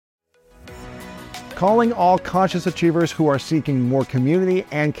Calling all conscious achievers who are seeking more community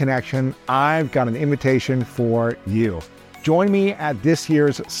and connection, I've got an invitation for you. Join me at this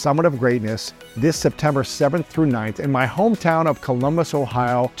year's Summit of Greatness this September 7th through 9th in my hometown of Columbus,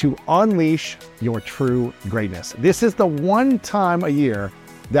 Ohio, to unleash your true greatness. This is the one time a year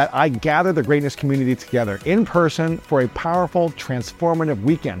that I gather the greatness community together in person for a powerful, transformative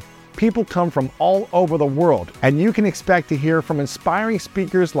weekend. People come from all over the world, and you can expect to hear from inspiring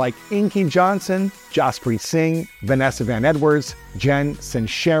speakers like Inky Johnson, Jaspreet Singh, Vanessa Van Edwards, Jen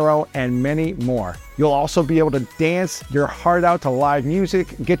Sincero, and many more. You'll also be able to dance your heart out to live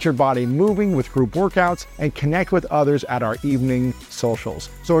music, get your body moving with group workouts, and connect with others at our evening socials.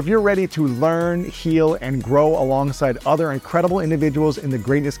 So if you're ready to learn, heal, and grow alongside other incredible individuals in the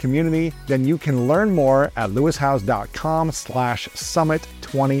greatness community, then you can learn more at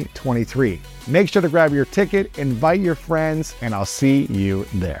lewishowes.com/summit2023. Make sure to grab your ticket, invite your friends, and I'll see you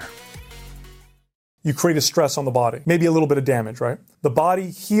there. You create a stress on the body, maybe a little bit of damage, right? The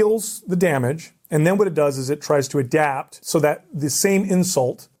body heals the damage, and then what it does is it tries to adapt so that the same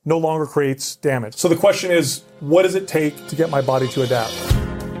insult no longer creates damage. So the question is, what does it take to get my body to adapt?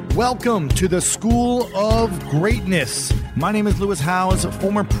 Welcome to the School of Greatness. My name is Lewis Howes,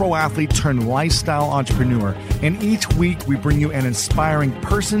 former pro athlete turned lifestyle entrepreneur, and each week we bring you an inspiring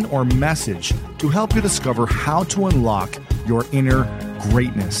person or message to help you discover how to unlock your inner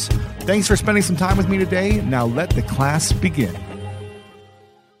greatness. Thanks for spending some time with me today. Now let the class begin.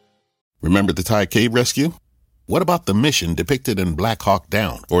 Remember the Thai cave rescue? What about the mission depicted in Black Hawk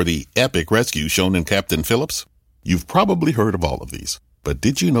Down or the epic rescue shown in Captain Phillips? You've probably heard of all of these, but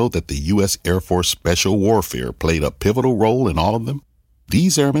did you know that the U.S. Air Force Special Warfare played a pivotal role in all of them?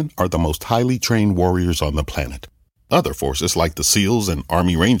 These airmen are the most highly trained warriors on the planet. Other forces like the SEALs and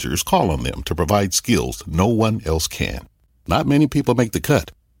Army Rangers call on them to provide skills no one else can. Not many people make the cut.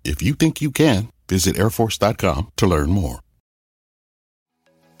 If you think you can, visit airforce.com to learn more.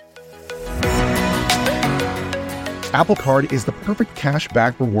 Apple Card is the perfect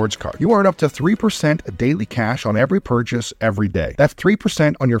cash-back rewards card. You earn up to 3% daily cash on every purchase every day. That's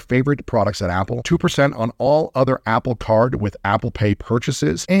 3% on your favorite products at Apple, 2% on all other Apple Card with Apple Pay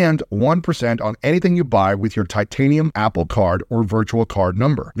purchases, and 1% on anything you buy with your titanium Apple Card or virtual card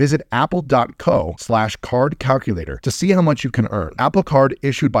number. Visit apple.co/card calculator to see how much you can earn. Apple Card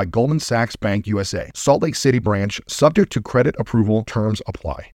issued by Goldman Sachs Bank USA, Salt Lake City branch, subject to credit approval, terms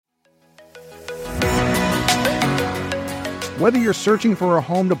apply. Whether you're searching for a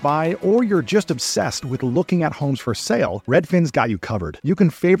home to buy or you're just obsessed with looking at homes for sale, Redfin's got you covered. You can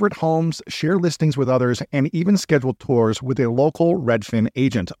favorite homes, share listings with others, and even schedule tours with a local Redfin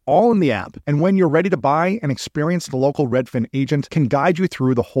agent, all in the app. And when you're ready to buy, an experienced local Redfin agent can guide you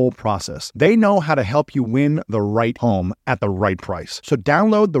through the whole process. They know how to help you win the right home at the right price. So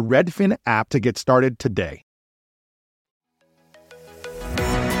download the Redfin app to get started today.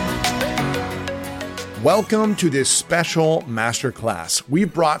 Welcome to this special masterclass.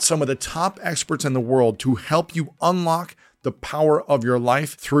 We've brought some of the top experts in the world to help you unlock the power of your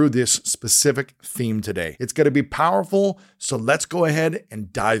life through this specific theme today. It's going to be powerful, so let's go ahead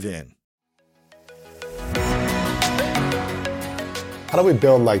and dive in. How do we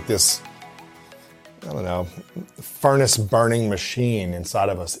build like this, furnace burning machine inside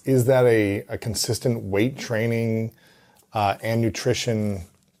of us? Is that a consistent weight training and nutrition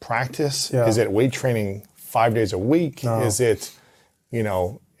practice? Yeah. Is it weight training 5 days a week? No. Is it,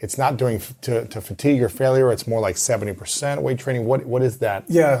 it's not doing to fatigue or failure, it's more like 70% weight training? What does that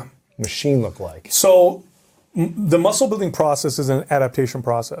machine look like? So the muscle building process is an adaptation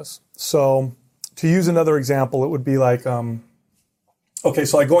process. So to use another example, it would be like, so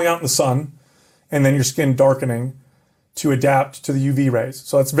like going out in the sun and then your skin darkening to adapt to the UV rays.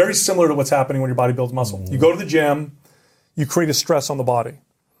 So it's very similar to what's happening when your body builds muscle. Mm-hmm. You go to the gym, you create a stress on the body.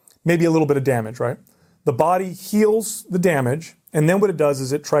 Maybe a little bit of damage, right? The body heals the damage, and then what it does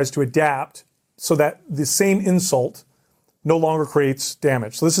is it tries to adapt so that the same insult no longer creates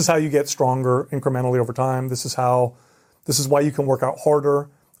damage. So this is how you get stronger incrementally over time. This is why you can work out harder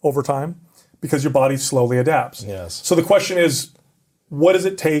over time, because your body slowly adapts. Yes. So the question is, what does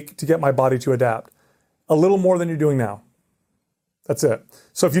it take to get my body to adapt? A little more than you're doing now. That's it.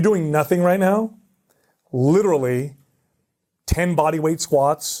 So if you're doing nothing right now, literally 10 bodyweight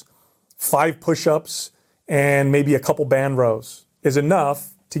squats, 5 push-ups, and maybe a couple band rows is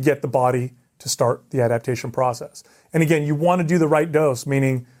enough to get the body to start the adaptation process. And again, you want to do the right dose,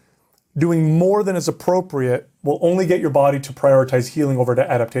 meaning doing more than is appropriate will only get your body to prioritize healing over to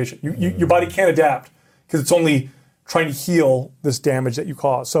adaptation. Your body can't adapt because it's only trying to heal this damage that you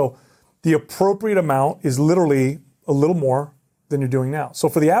cause. So the appropriate amount is literally a little more than you're doing now. So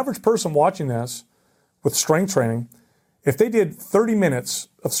for the average person watching this, with strength training, if they did 30 minutes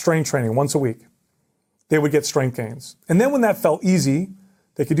of strength training once a week, they would get strength gains. And then when that felt easy,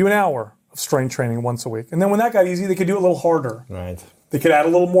 they could do an hour of strength training once a week. And then when that got easy, they could do it a little harder. Right. They could add a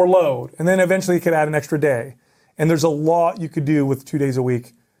little more load. And then eventually they could add an extra day. And there's a lot you could do with 2 days a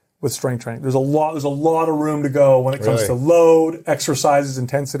week with strength training. There's a lot of room to go when it comes to load, exercises,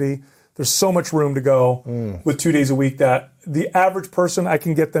 intensity. There's so much room to go with 2 days a week that the average person, I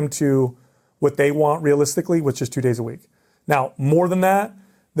can get them to what they want realistically, which is 2 days a week. Now, more than that,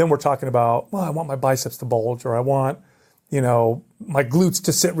 then we're talking about, well, I want my biceps to bulge, or I want, my glutes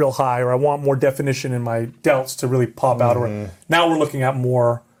to sit real high, or I want more definition in my delts to really pop out. Or now we're looking at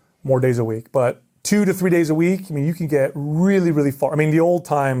more days a week. But 2 to 3 days a week, you can get really, really far. The old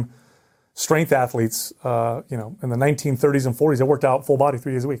time strength athletes, in the 1930s and 40s, they worked out full body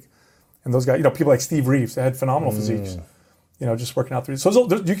 3 days a week. And those guys, people like Steve Reeves, they had phenomenal physiques, just working out 3 days. So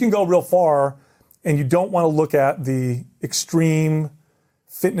you can go real far, and you don't want to look at the extreme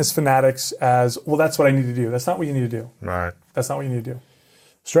fitness fanatics as, well, that's what I need to do. That's not what you need to do. Right. That's not what you need to do.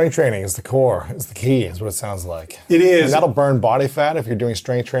 Strength training is the core, is the key, is what it sounds like. It is. And that'll burn body fat if you're doing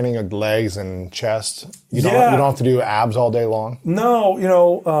strength training of legs and chest. You don't have to do abs all day long.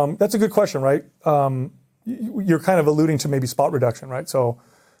 No, that's a good question, right? You're kind of alluding to maybe spot reduction, right? So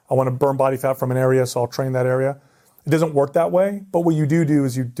I want to burn body fat from an area, so I'll train that area. It doesn't work that way, but what you do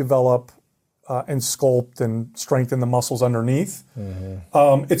is you develop and sculpt and strengthen the muscles underneath.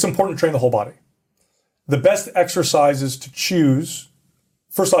 It's important to train the whole body. The best exercises to choose,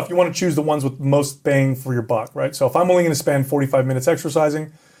 first off, you want to choose the ones with most bang for your buck, right? So if I'm only going to spend 45 minutes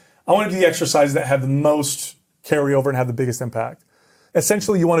exercising, I want to do the exercises that have the most carryover and have the biggest impact.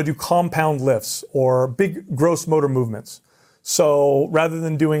 Essentially, you want to do compound lifts or big gross motor movements. So rather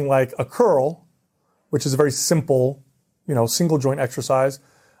than doing like a curl, which is a very simple, single joint exercise,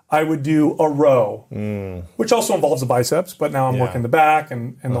 I would do a row, which also involves the biceps, but now I'm working the back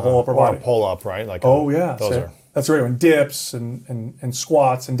and the whole upper body. Or a pull up, right? Like That's right. And dips and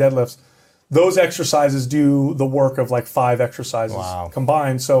squats and deadlifts. Those exercises do the work of like 5 exercises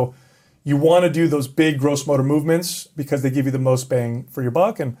combined. So you want to do those big gross motor movements because they give you the most bang for your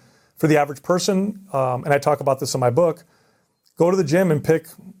buck. And for the average person, and I talk about this in my book, go to the gym and pick,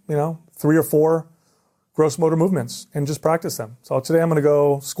 3 or 4 gross motor movements and just practice them. So today I'm going to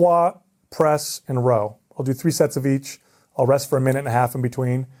go squat, press, and row. I'll do 3 sets of each. I'll rest for a minute and a half in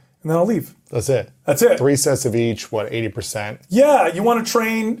between, and then I'll leave. That's it. 3 sets of each, 80%? Yeah, you want to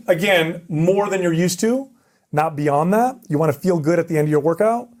train, again, more than you're used to, not beyond that. You want to feel good at the end of your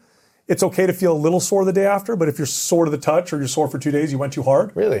workout. It's okay to feel a little sore the day after, but if you're sore to the touch or you're sore for 2 days, you went too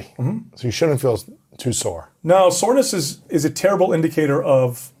hard. Really? So you shouldn't feel too sore? No, soreness is a terrible indicator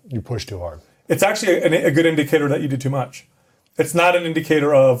of... You push too hard. It's actually a good indicator that you did too much. It's not an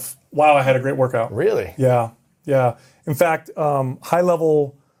indicator of, wow, I had a great workout. Really? Yeah. In fact,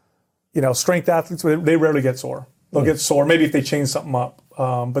 high-level, strength athletes, they rarely get sore. They'll get sore, maybe if they change something up,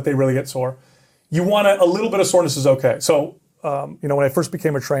 but they really get sore. You want a little bit of soreness is okay. So, when I first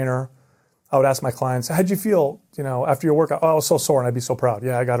became a trainer, I would ask my clients, how'd you feel, after your workout? Oh, I was so sore, and I'd be so proud.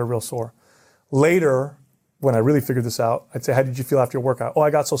 Yeah, I got a real sore. Later, when I really figured this out, I'd say, how did you feel after your workout? Oh,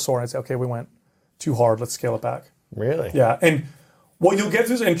 I got so sore. And I'd say, okay, we went too hard. Let's scale it back. Really? Yeah. And what you'll get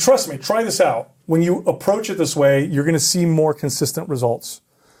through, and trust me, try this out. When you approach it this way, you're going to see more consistent results.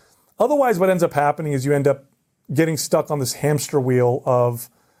 Otherwise, what ends up happening is you end up getting stuck on this hamster wheel of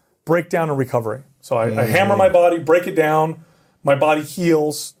breakdown and recovery. So I hammer my body, break it down, my body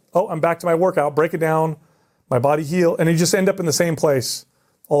heals. Oh, I'm back to my workout, break it down, my body heal. And you just end up in the same place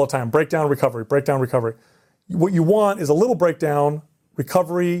all the time. Breakdown, recovery, breakdown, recovery. What you want is a little breakdown,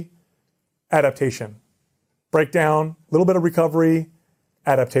 recovery, adaptation. Breakdown, a little bit of recovery,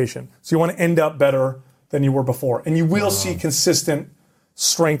 adaptation. So you want to end up better than you were before. And you will see consistent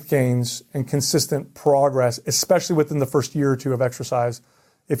strength gains and consistent progress, especially within the first year or 2 of exercise,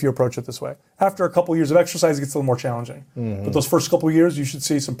 if you approach it this way. After a couple of years of exercise, it gets a little more challenging. But those first couple of years, you should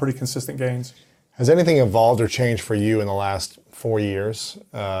see some pretty consistent gains. Has anything evolved or changed for you in the last 4 years,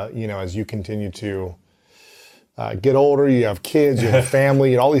 as you continue to get older, you have kids, you have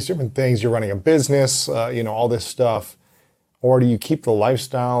family, and all these different things, you're running a business, all this stuff? Or do you keep the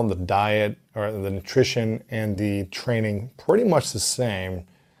lifestyle, the diet, or the nutrition, and the training pretty much the same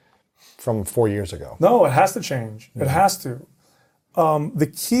from 4 years ago? No, it has to change. It has to.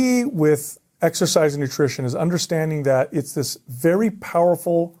 The key with exercise and nutrition is understanding that it's this very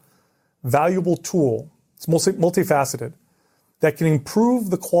powerful, valuable tool. It's multifaceted that can improve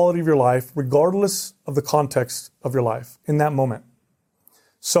the quality of your life regardless of the context of your life in that moment.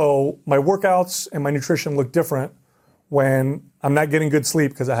 So my workouts and my nutrition look different when I'm not getting good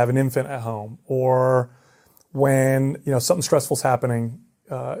sleep because I have an infant at home, or when something stressful's happening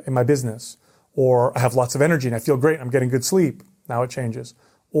in my business, or I have lots of energy and I feel great and I'm getting good sleep. Now it changes.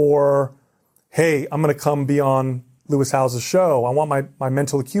 Or, hey, I'm going to come be on Lewis Howes' show. I want my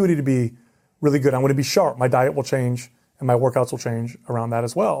mental acuity to be really good. I'm going to be sharp. My diet will change and my workouts will change around that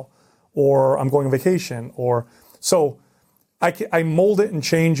as well. Or I'm going on vacation. So I mold it and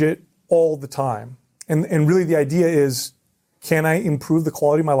change it all the time. And really the idea is, can I improve the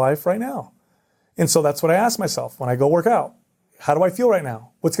quality of my life right now? And so that's what I ask myself when I go work out. How do I feel right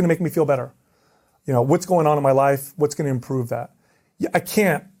now? What's going to make me feel better? What's going on in my life? What's going to improve that? I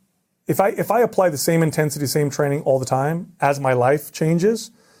can't. If I apply the same intensity, same training all the time as my life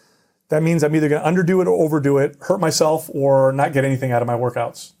changes, that means I'm either going to underdo it or overdo it, hurt myself, or not get anything out of my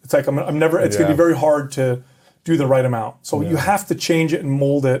workouts. It's like I'm never. It's going to be very hard to do the right amount. So you have to change it and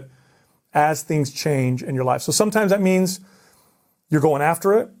mold it as things change in your life. So sometimes that means you're going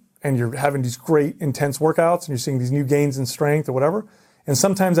after it and you're having these great intense workouts and you're seeing these new gains in strength or whatever. And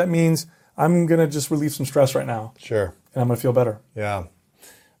sometimes that means I'm going to just relieve some stress right now. Sure. And I'm going to feel better. Yeah.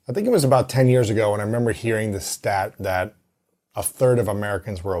 I think it was about 10 years ago when I remember hearing the stat that a third of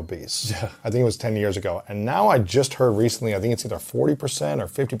Americans were obese. Yeah. I think it was 10 years ago. And now I just heard recently, I think it's either 40% or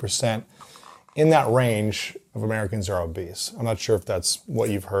 50%. In that range of Americans are obese. I'm not sure if that's what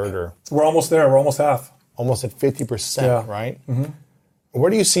you've heard or... We're almost there. We're almost half. Almost at 50%, right? Mm-hmm.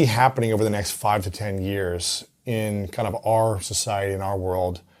 What do you see happening over the next 5 to 10 years in kind of our society and our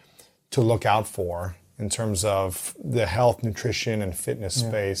world to look out for in terms of the health, nutrition, and fitness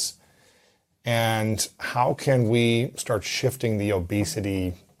space? And how can we start shifting the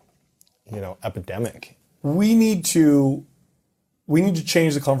obesity, epidemic? We need to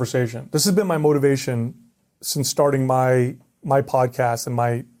change the conversation. This has been my motivation since starting my podcast and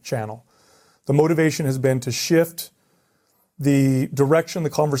my channel. The motivation has been to shift the direction of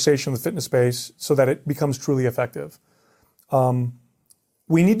the conversation in the fitness space so that it becomes truly effective.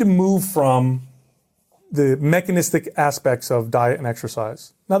 We need to move from the mechanistic aspects of diet and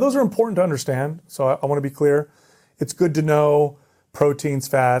exercise. Now, those are important to understand, so I want to be clear. It's good to know proteins,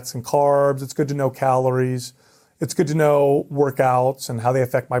 fats, and carbs. It's good to know calories. It's good to know workouts and how they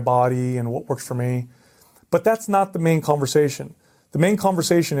affect my body and what works for me. But that's not the main conversation. The main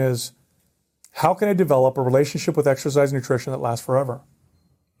conversation is, how can I develop a relationship with exercise and nutrition that lasts forever?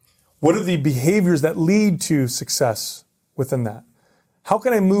 What are the behaviors that lead to success within that? How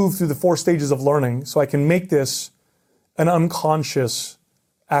can I move through the 4 stages of learning so I can make this an unconscious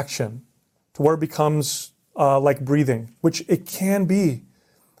action to where it becomes like breathing, which it can be.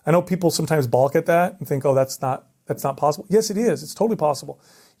 I know people sometimes balk at that and think, oh, that's not possible. Yes, it is. It's totally possible.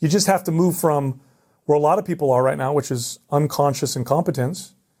 You just have to move from where a lot of people are right now, which is unconscious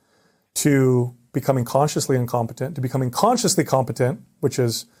incompetence, to becoming consciously incompetent, to becoming consciously competent, which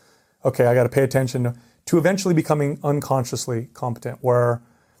is, okay, I got to pay attention, to eventually becoming unconsciously competent, where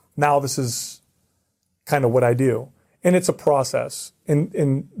now this is kind of what I do. And it's a process.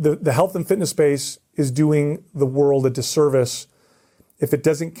 And the health and fitness space is doing the world a disservice if it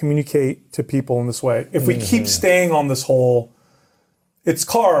doesn't communicate to people in this way. If we keep staying on this whole, it's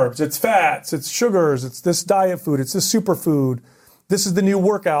carbs, it's fats, it's sugars, it's this diet food, it's this superfood, this is the new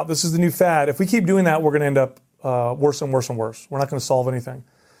workout, this is the new fad. If we keep doing that, we're going to end up worse and worse and worse. We're not going to solve anything.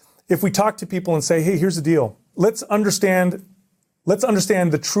 If we talk to people and say, hey, here's the deal. Let's understand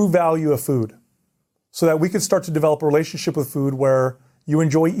the true value of food so that we can start to develop a relationship with food where you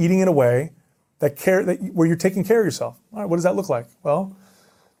enjoy eating in a way where you're taking care of yourself. All right, what does that look like? Well,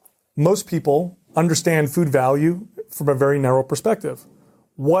 most people understand food value from a very narrow perspective.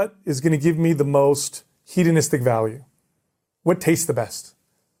 What is going to give me the most hedonistic value? What tastes the best?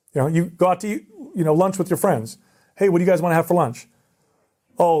 You go out to eat, lunch with your friends. Hey, what do you guys want to have for lunch?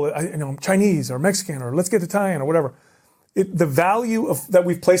 Oh, Chinese or Mexican, or let's get Italian or whatever. The value that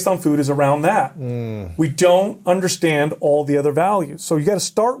we've placed on food is around that. We don't understand all the other values. So you got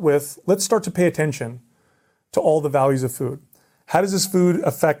to let's start to pay attention to all the values of food. How does this food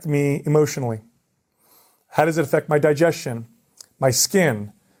affect me emotionally? How does it affect my digestion, my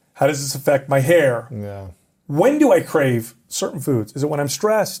skin? How does this affect my hair? Yeah. When do I crave certain foods? Is it when I'm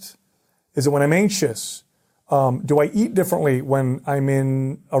stressed? Is it when I'm anxious? Do I eat differently when I'm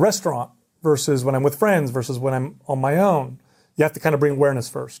in a restaurant versus when I'm with friends versus when I'm on my own? You have to kind of bring awareness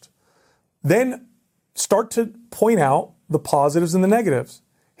first. Then start to point out the positives and the negatives.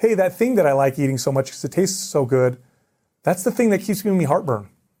 Hey, that thing that I like eating so much because it tastes so good, that's the thing that keeps giving me heartburn.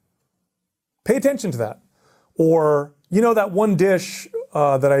 Pay attention to that. Or, that one dish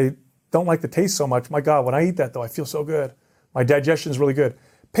that I don't like the taste so much. My God, when I eat that though, I feel so good. My digestion is really good.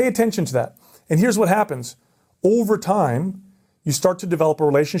 Pay attention to that. And here's what happens. Over time, You start to develop a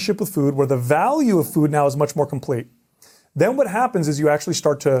relationship with food where the value of food now is much more complete. Then what happens is you actually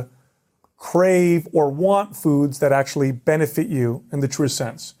start to crave or want foods that actually benefit you in the truest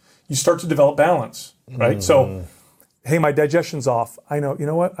sense. You start to develop balance, right? So, hey, my digestion's off. I know, you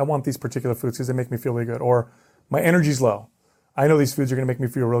know what? I want these particular foods because they make me feel really good. Or my energy's low. I know these foods are going to make me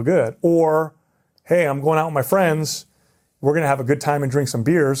feel real good. Or, hey, I'm going out with my friends. We're going to have a good time and drink some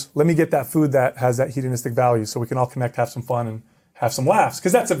beers. Let me get that food that has that hedonistic value so we can all connect, have some fun, and have some laughs.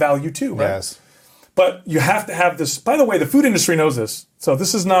 Because that's a value too, right? Yes. But you have to have this. By the way, the food industry knows this. So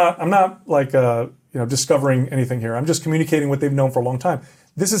this is not, I'm not like, discovering anything here. I'm just communicating what they've known for a long time.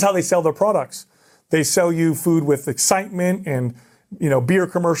 This is how they sell their products. They sell you food with excitement and, beer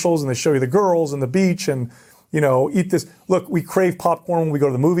commercials, and they show you the girls and the beach and, eat this. Look, we crave popcorn when we go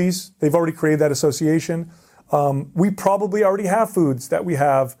to the movies. They've already created that association. We probably already have foods that we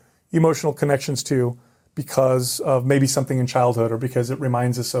have emotional connections to because of maybe something in childhood or because it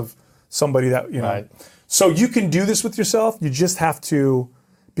reminds us of somebody that, Right. So you can do this with yourself. You just have to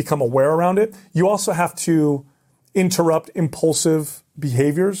become aware around it. You also have to interrupt impulsive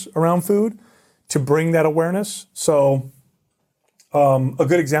behaviors around food to bring that awareness. So a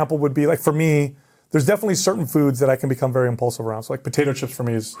good example would be, like, for me, there's definitely certain foods that I can become very impulsive around. So like potato chips for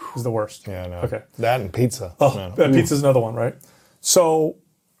me is the worst. Yeah, no. Okay. That and pizza. Oh, pizza's another one, right? So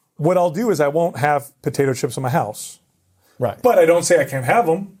what I'll do is I won't have potato chips in my house. Right. But I don't say I can't have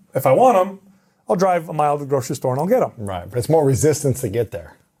them. If I want them, I'll drive a mile to the grocery store and I'll get them. Right. But it's more resistance to get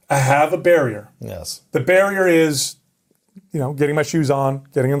there. I have a barrier. Yes. The barrier is, getting my shoes on,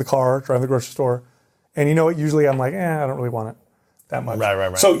 getting in the car, driving to the grocery store. And usually I'm like, I don't really want it that much.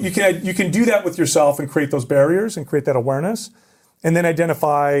 Right. So you can do that with yourself and create those barriers and create that awareness, and then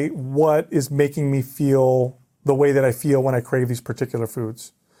identify what is making me feel the way that I feel when I crave these particular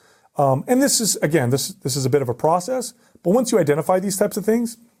foods. And this is, again, this is a bit of a process, but once you identify these types of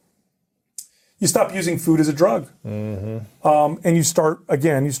things, you stop using food as a drug. Mm-hmm. And you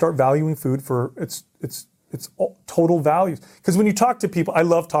start valuing food for its total values. Because when you talk to people, I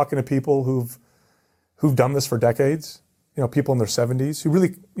love talking to people who've done this for decades, people in their 70s who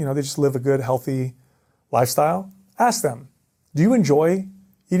really, they just live a good, healthy lifestyle. Ask them, do you enjoy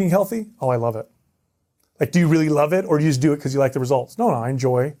eating healthy? Oh, I love it. Like, do you really love it, or do you just do it because you like the results? No, I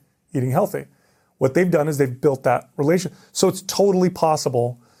enjoy eating healthy. What they've done is they've built that relation. So it's totally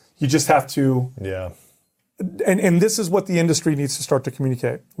possible. You just have to. Yeah. And this is what the industry needs to start to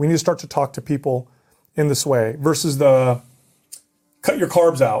communicate. We need to start to talk to people in this way versus the cut your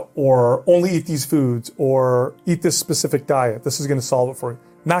carbs out or only eat these foods or eat this specific diet. This is going to solve it for you.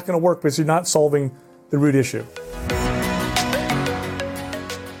 Not going to work because you're not solving the root issue.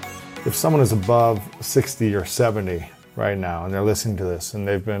 If someone is above 60 or 70 right now and they're listening to this and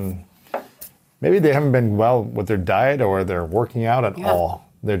maybe they haven't been well with their diet or they're working out at all.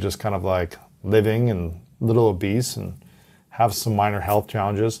 They're just kind of like living and a little obese and have some minor health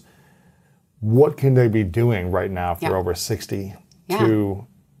challenges. What can they be doing right now if they're over 60 to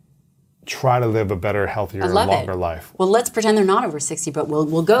try to live a better, healthier, longer life? Well, let's pretend they're not over 60, but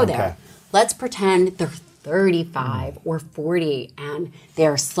we'll go there. Let's pretend they're 35 or 40 and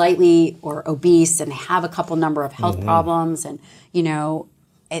they're slightly or obese and have a couple number of health problems and,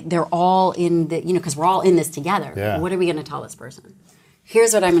 they're all in the, because we're all in this together. Yeah. What are we going to tell this person?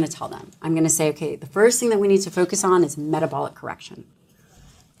 Here's what I'm going to tell them. I'm going to say, okay, the first thing that we need to focus on is metabolic correction.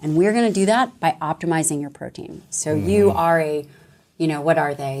 And we're going to do that by optimizing your protein. So you are what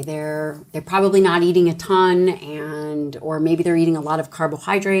are they? They're probably not eating a ton or maybe they're eating a lot of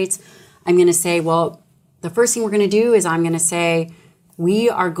carbohydrates. I'm going to say, well, the first thing we're going to do is I'm going to say we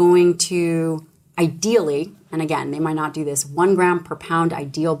are going to ideally, and again, they might not do this, 1 gram per pound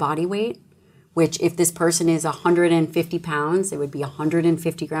ideal body weight, which if this person is 150 pounds, it would be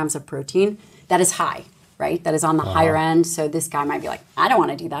 150 grams of protein. That is high, right? That is on the higher end. So this guy might be like, I don't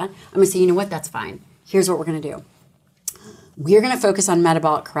want to do that. I'm going to say, you know what? That's fine. Here's what we're going to do. We're going to focus on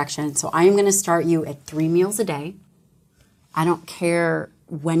metabolic correction. So I am going to start you at 3 meals a day. I don't care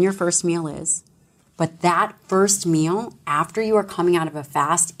when your first meal is, but that first meal after you are coming out of a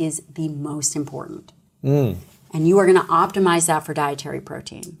fast is the most important. And you are going to optimize that for dietary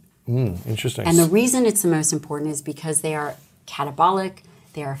protein. Interesting. And the reason it's the most important is because they are catabolic,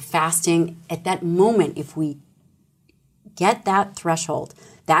 they are fasting. At that moment, if we get that threshold,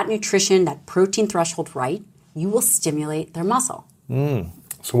 that nutrition, that protein threshold right, you will stimulate their muscle.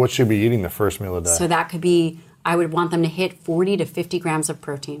 So what should be eating the first meal a day? So that could be, I would want them to hit 40 to 50 grams of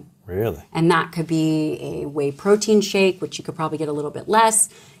protein. Really? And that could be a whey protein shake, which you could probably get a little bit less.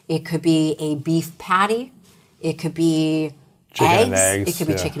 It could be a beef patty. It could be chicken and eggs. It could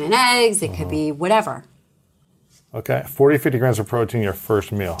be chicken and eggs. It could be whatever. Okay, 40, 50 grams of protein your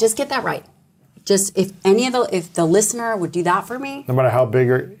first meal. Just get that right. Just if the listener would do that for me. No matter how big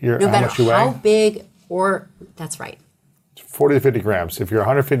no matter much you weigh? how big that's right. 40 to 50 grams. If you're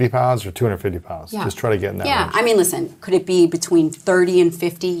 150 pounds or 250 pounds, just try to get in that range. I mean, listen, could it be between 30 and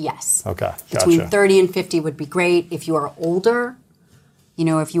 50? Yes. Okay, Between 30 and 50 would be great. If you are older,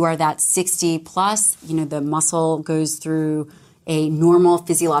 if you are that 60 plus, the muscle goes through a normal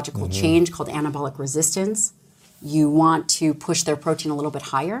physiological change called anabolic resistance. You want to push their protein a little bit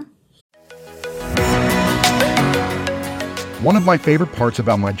higher. One of my favorite parts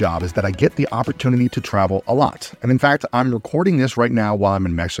about my job is that I get the opportunity to travel a lot. And in fact, I'm recording this right now while I'm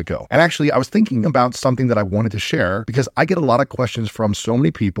in Mexico. And actually, I was thinking about something that I wanted to share because I get a lot of questions from so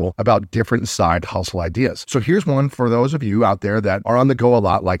many people about different side hustle ideas. So here's one for those of you out there that are on the go a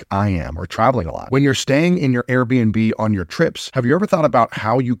lot like I am or traveling a lot. When you're staying in your Airbnb on your trips, have you ever thought about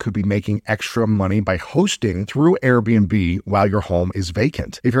how you could be making extra money by hosting through Airbnb while your home is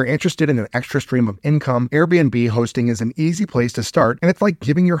vacant? If you're interested in an extra stream of income, Airbnb hosting is an easy place to start, and it's like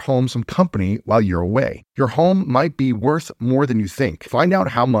giving your home some company while you're away. Your home might be worth more than you think. Find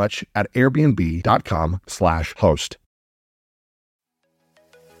out how much at airbnb.com/host.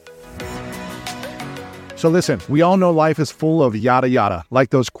 So listen, we all know life is full of yada yada,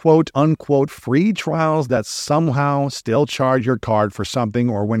 like those quote unquote free trials that somehow still charge your card for something,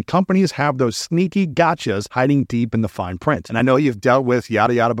 or when companies have those sneaky gotchas hiding deep in the fine print. And I know you've dealt with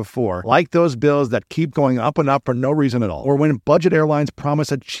yada yada before, like those bills that keep going up and up for no reason at all, or when budget airlines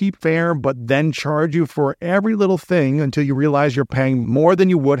promise a cheap fare but then charge you for every little thing until you realize you're paying more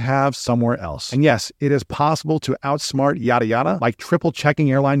than you would have somewhere else. And yes, it is possible to outsmart yada yada, like triple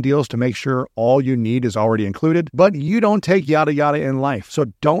checking airline deals to make sure all you need is already included, but you don't take yada yada in life. So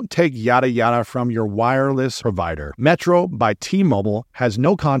don't take yada yada from your wireless provider. Metro by T-Mobile has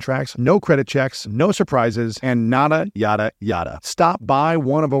no contracts, no credit checks, no surprises, and nada yada yada. Stop by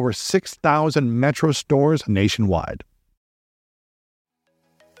one of over 6,000 Metro stores nationwide.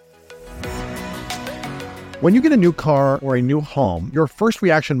 When you get a new car or a new home, your first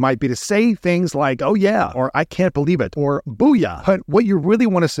reaction might be to say things like, oh yeah, or I can't believe it, or booyah. But what you really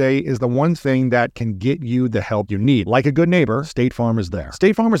want to say is the one thing that can get you the help you need. Like a good neighbor, State Farm is there.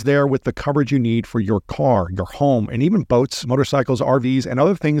 State Farm is there with the coverage you need for your car, your home, and even boats, motorcycles, RVs, and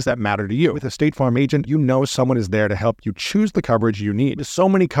other things that matter to you. With a State Farm agent, you know someone is there to help you choose the coverage you need. With so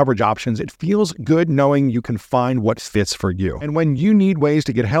many coverage options, it feels good knowing you can find what fits for you. And when you need ways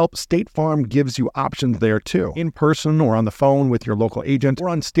to get help, State Farm gives you options there too. In person or on the phone with your local agent or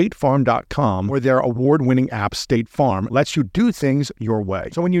on statefarm.com, where their award-winning app State Farm lets you do things your way.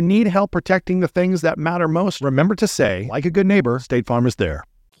 So when you need help protecting the things that matter most, remember to say, like a good neighbor, State Farm is there.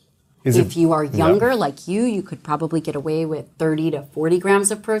 If you are younger, like you could probably get away with 30 to 40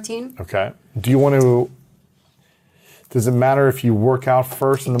 grams of protein. Okay. Does it matter if you work out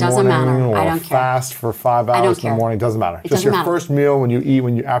first in the morning or I don't fast for 5 hours in the morning? Doesn't matter. Just your first meal when you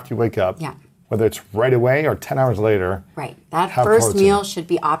eat, after you wake up. Yeah. Whether it's right away or 10 hours later. Right. That first meal should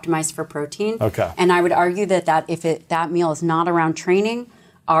be optimized for protein. Okay. And I would argue that if that meal is not around training,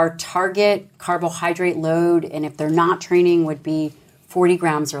 our target carbohydrate load, and if they're not training, would be 40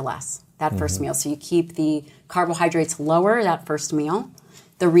 grams or less, that first meal. So you keep the carbohydrates lower that first meal.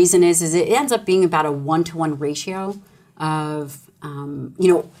 The reason is it ends up being about a 1-to-1 ratio of, if Carbs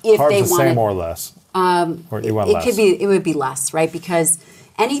they want the same or less. Or you want less. It would be less, right? Because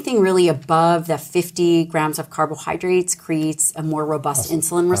anything really above the 50 grams of carbohydrates creates a more robust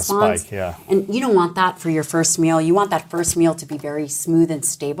insulin response. Spike, yeah. And you don't want that for your first meal. You want that first meal to be very smooth and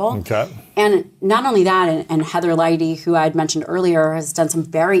stable. Okay. And not only that, and Heather Leidy, who I had mentioned earlier, has done some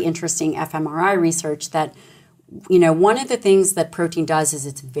very interesting fMRI research that, one of the things that protein does is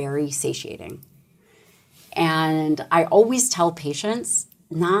it's very satiating. And I always tell patients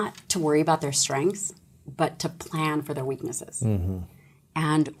not to worry about their strengths, but to plan for their weaknesses. Mm-hmm.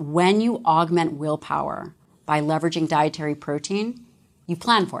 And when you augment willpower by leveraging dietary protein, you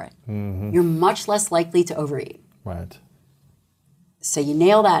plan for it. Mm-hmm. You're much less likely to overeat. Right. So you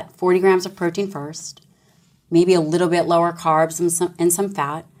nail that 40 grams of protein first, maybe a little bit lower carbs and some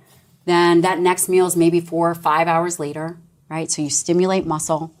fat. Then that next meal is maybe 4 or 5 hours later, right? So you stimulate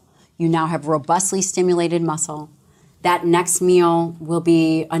muscle. You now have robustly stimulated muscle. That next meal will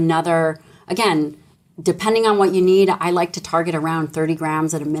be another, again, depending on what you need, I like to target around 30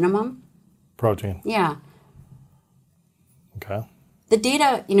 grams at a minimum. Protein. Yeah. Okay. The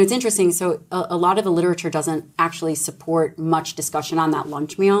data, it's interesting. So a lot of the literature doesn't actually support much discussion on that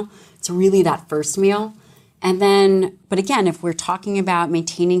lunch meal. It's really that first meal. And then, but again, if we're talking about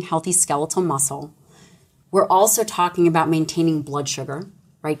maintaining healthy skeletal muscle, we're also talking about maintaining blood sugar.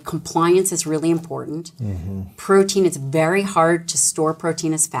 right? Compliance is really important. Protein, it's very hard to store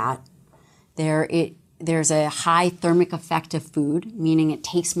protein as fat. There's a high thermic effect of food, meaning it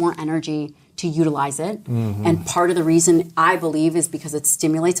takes more energy to utilize it. And part of the reason I believe is because it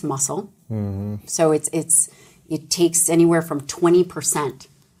stimulates muscle. So it takes anywhere from 20%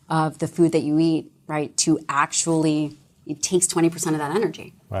 of the food that you eat, right, to actually, it takes 20% of that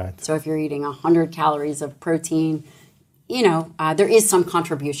energy. Right. So if you're eating 100 calories of protein, there is some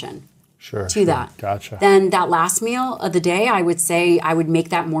contribution to that. Gotcha. Then that last meal of the day, I would say I would make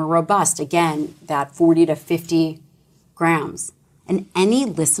that more robust. Again, that 40 to 50 grams. And any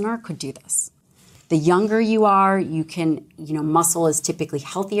listener could do this. The younger you are, you can, muscle is typically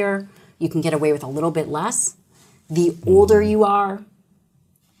healthier. You can get away with a little bit less. The older you are,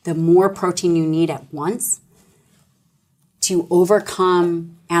 the more protein you need at once to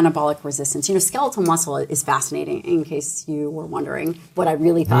overcome anabolic resistance. Skeletal muscle is fascinating, in case you were wondering what I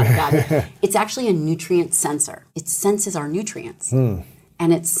really thought about it. It's actually a nutrient sensor. It senses our nutrients. And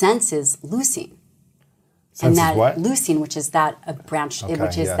it senses leucine. Senses and that what? leucine, which is that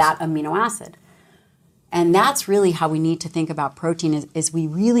that amino acid. And that's really how we need to think about protein is we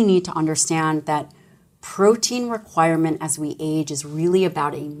really need to understand that protein requirement as we age is really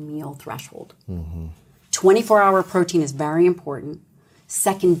about a meal threshold. 24-hour protein is very important.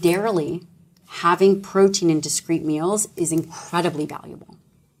 Secondarily, having protein in discrete meals is incredibly valuable.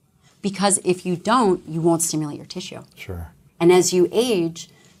 Because if you don't, you won't stimulate your tissue. Sure. And as you age,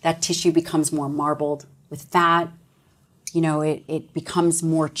 that tissue becomes more marbled with fat. It becomes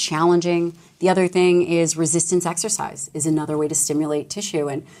more challenging. The other thing is resistance exercise is another way to stimulate tissue.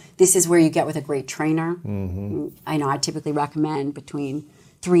 And this is where you get with a great trainer. I know I typically recommend between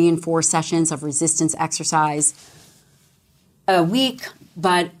 3 and 4 sessions of resistance exercise a week.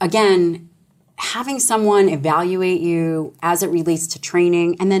 But again, having someone evaluate you as it relates to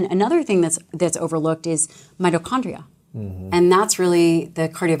training. And then another thing that's overlooked is mitochondria. And that's really the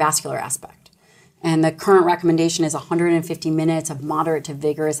cardiovascular aspect. And the current recommendation is 150 minutes of moderate to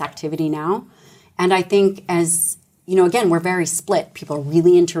vigorous activity now. And I think again, we're very split. People are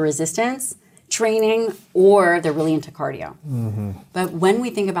really into resistance training or they're really into cardio. But when we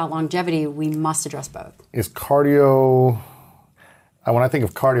think about longevity, we must address both. Is cardio, when I think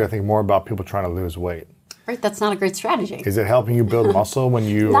of cardio, I think more about people trying to lose weight. Right, that's not a great strategy. Is it helping you build muscle when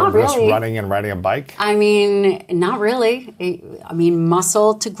you are just running and riding a bike? I mean, not really.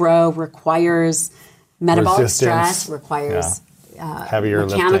 Muscle to grow requires metabolic stress, requires heavier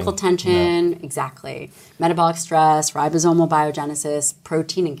mechanical lifting. tension, exactly. Metabolic stress, ribosomal biogenesis,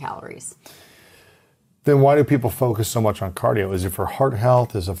 protein and calories. Then why do people focus so much on cardio? Is it for heart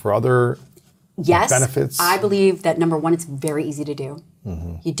health? Is it for other benefits? I believe that number one, it's very easy to do.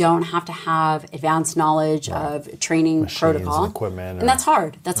 You don't have to have advanced knowledge of training machines protocol. And equipment. And that's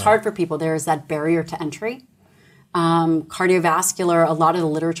hard. That's hard for people. There's that barrier to entry. Cardiovascular, a lot of the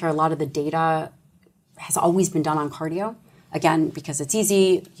literature, a lot of the data has always been done on cardio. Again, because it's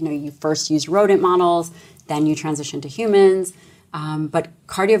easy. You first use rodent models, then you transition to humans. But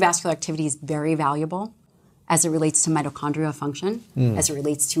cardiovascular activity is very valuable as it relates to mitochondrial function, as it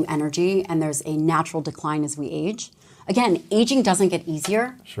relates to energy, and there's a natural decline as we age. Again, aging doesn't get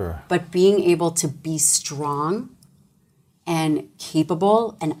easier, but being able to be strong and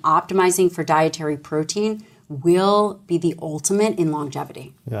capable and optimizing for dietary protein will be the ultimate in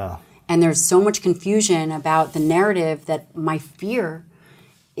longevity. Yeah. And there's so much confusion about the narrative that my fear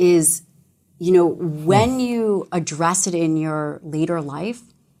is, when you address it in your later life,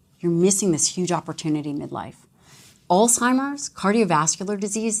 you're missing this huge opportunity midlife. Alzheimer's, cardiovascular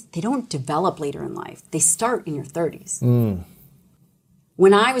disease, they don't develop later in life. They start in your 30s.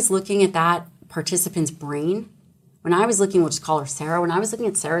 When I was looking at that participant's brain, when I was looking, we'll just call her Sarah, when I was looking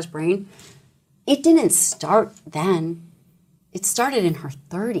at Sarah's brain, it didn't start then. It started in her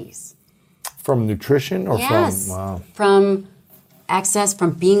 30s. From nutrition or from excess,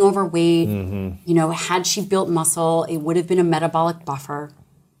 from being overweight. Had she built muscle, it would have been a metabolic buffer.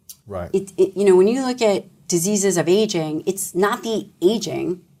 Right. When you look at diseases of aging, it's not the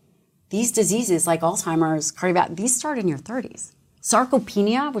aging. These diseases like Alzheimer's, cardiovascular, these start in your 30s.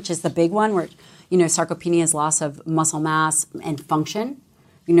 Sarcopenia, which is the big one, where sarcopenia is loss of muscle mass and function,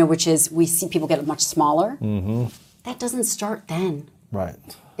 which is we see people get much smaller. That doesn't start then. Right.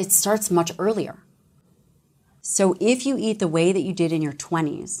 It starts much earlier. So if you eat the way that you did in your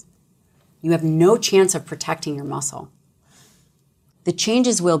 20s, you have no chance of protecting your muscle. The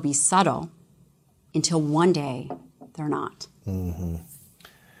changes will be subtle until one day they're not. You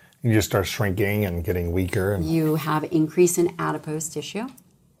just start shrinking and getting weaker. You have increase in adipose tissue.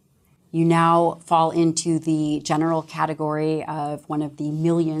 You now fall into the general category of one of the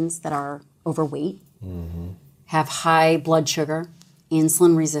millions that are overweight, have high blood sugar,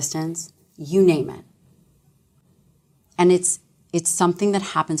 insulin resistance, you name it. And it's something that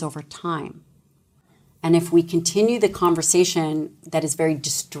happens over time. And if we continue the conversation that is very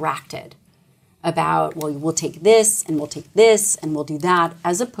distracted about, well, we'll take this and we'll take this and we'll do that,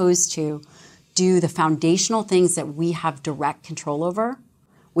 as opposed to do the foundational things that we have direct control over,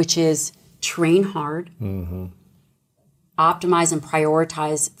 which is train hard, optimize and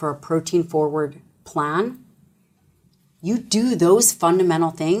prioritize for a protein-forward plan. You do those fundamental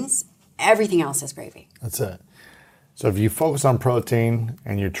things, everything else is gravy. That's it. So if you focus on protein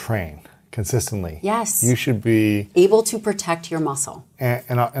and you train consistently, yes, you should be able to protect your muscle. And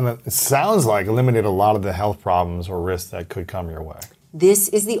it sounds like eliminate a lot of the health problems or risks that could come your way. This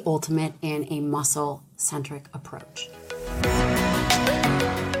is the ultimate in a muscle-centric approach.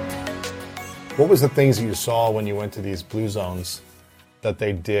 What was the things that you saw when you went to these blue zones that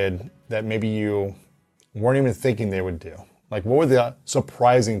they did that maybe you weren't even thinking they would do? Like, what were the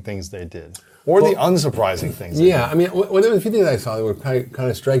surprising things they did? Or the unsurprising things they did? I mean, there were a few things I saw that were kind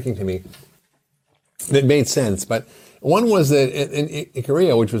of striking to me that made sense. But one was that in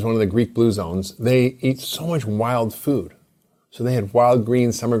Ikaria, which was one of the Greek blue zones, they eat so much wild food. So they had wild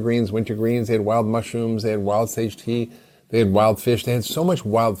greens, summer greens, winter greens. They had wild mushrooms. They had wild sage tea. They had wild fish. They had so much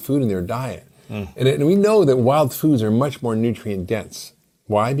wild food in their diet. And we know that wild foods are much more nutrient dense.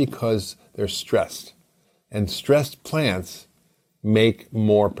 Why? Because they're stressed. And stressed plants make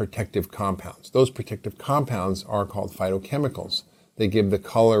more protective compounds. Those protective compounds are called phytochemicals. They give the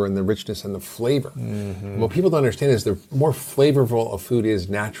color and the richness and the flavor. What people don't understand is the more flavorful a food is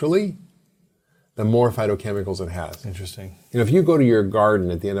naturally, the more phytochemicals it has. Interesting. You know, if you go to your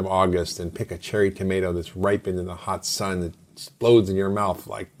garden at the end of August and pick a cherry tomato that's ripened in the hot sun that explodes in your mouth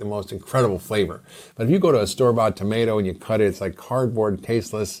like the most incredible flavor. But if you go to a store-bought tomato and you cut it, it's like cardboard,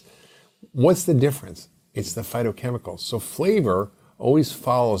 tasteless. What's the difference? It's the phytochemicals. So flavor always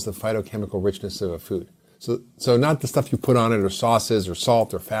follows the phytochemical richness of a food. So not the stuff you put on it or sauces or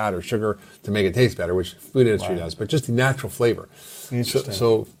salt or fat or sugar to make it taste better, which food industry does, but just the natural flavor. Interesting.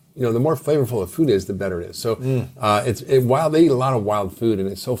 So you know, the more flavorful a food is, the better it is. So they eat a lot of wild food, and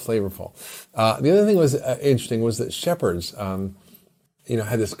it's so flavorful. The other thing was interesting was that shepherds, had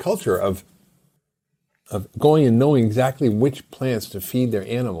this culture of going and knowing exactly which plants to feed their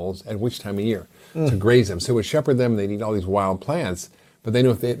animals at which time of year to graze them. So it would shepherd them, they'd eat all these wild plants, but they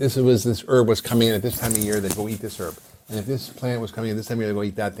knew if this herb was coming in at this time of year, they'd go eat this herb. And if this plant was coming in this time of year, they'd go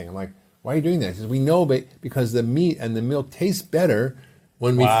eat that thing. I'm like, why are you doing that? He says, we know because the meat and the milk taste better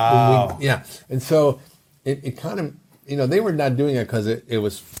when we and so it kind of, they were not doing it because it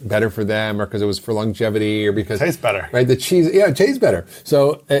was better for them or because it was for longevity or because... It tastes better. Right, the cheese, it tastes better.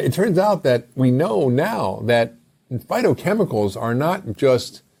 So it turns out that we know now that phytochemicals are not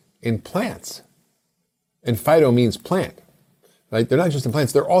just in plants. And phyto means plant. Right? They're not just in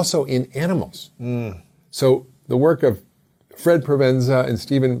plants, they're also in animals. So the work of Fred Provenza and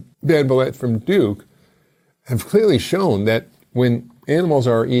Stephen Van Vliet from Duke have clearly shown that when animals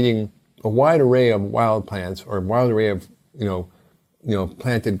are eating a wide array of wild plants or a wide array of,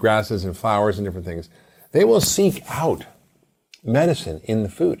 planted grasses and flowers and different things, they will seek out medicine in the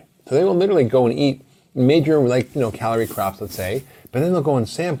food. So they will literally go and eat major, calorie crops, let's say, but then they'll go and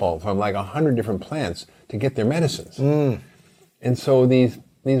sample from 100 different plants to get their medicines. And so these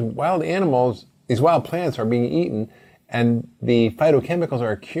wild animals, these wild plants are being eaten, and the phytochemicals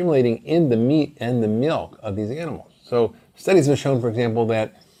are accumulating in the meat and the milk of these animals. So studies have shown, for example,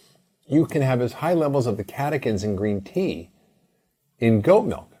 that you can have as high levels of the catechins in green tea in goat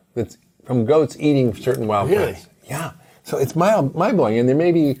milk. That's from goats eating certain wild plants. Yeah. So it's mind-blowing, and there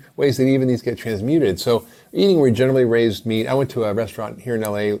may be ways that even these get transmuted. So eating regeneratively raised meat, I went to a restaurant here in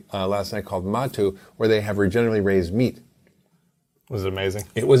LA last night called Matu, where they have regeneratively raised meat. Was it amazing?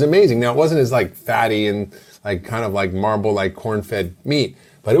 It was amazing. Now, it wasn't as fatty and kind of like marble, corn-fed meat,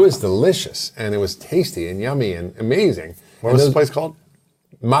 but it was delicious, and it was tasty and yummy and amazing. What was this place called?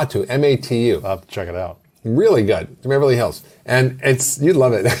 Matu, M-A-T-U. I'll have to check it out. Really good. It's in Beverly Hills. And you'd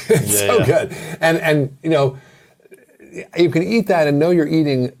love it. It's so good. And you can eat that and know you're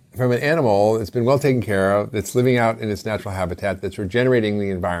eating from an animal that's been well taken care of, that's living out in its natural habitat, that's regenerating the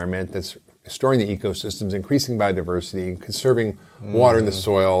environment, that's restoring the ecosystems, increasing biodiversity, conserving water in the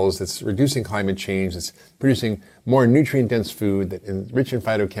soils, that's reducing climate change, that's producing more nutrient-dense food that is rich in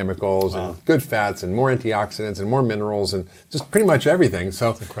phytochemicals and good fats and more antioxidants and more minerals and just pretty much everything.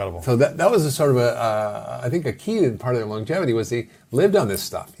 So that's incredible. So that was a sort of I think a key to part of their longevity was they lived on this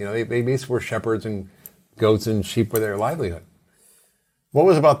stuff. They basically were shepherds and goats and sheep were their livelihood. What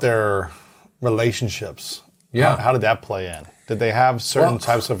was about their relationships? Yeah. How did that play in? Did they have certain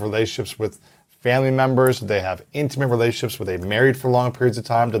types of relationships with family members? Did they have intimate relationships? Were they married for long periods of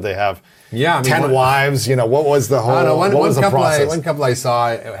time? Did they have 10 wives? You know, what was the whole? What was the process? One couple I saw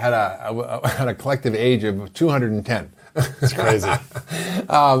had a collective age of 210. It's crazy.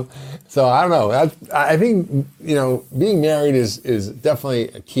 So I don't know. I think, you know, being married is definitely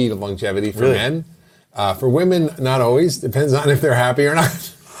a key to longevity for men. For women, not always. Depends on if they're happy or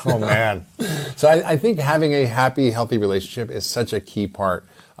not. Oh man. So I think having a happy, healthy relationship is such a key part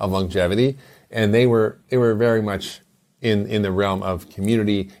of longevity. And they were very much in the realm of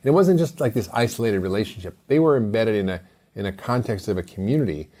community. And it wasn't just like this isolated relationship. They were embedded in a context of a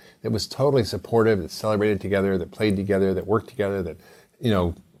community that was totally supportive, that celebrated together, that played together, that worked together, that, you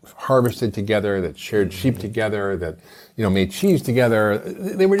know, harvested together, that shared sheep together, that, you know, made cheese together.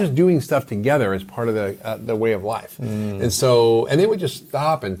 They were just doing stuff together as part of the way of life. And so, and they would just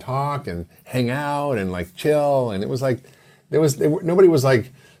stop and talk and hang out and like chill. And it was like, nobody was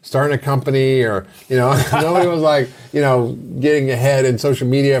like starting a company or, you know, nobody was like, you know, getting ahead in social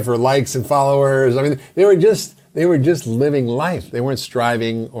media for likes and followers. I mean, they were just living life. They weren't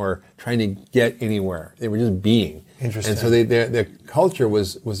striving or trying to get anywhere. They were just being. Interesting. And so their culture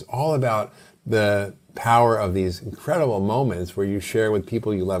was all about the power of these incredible moments where you share with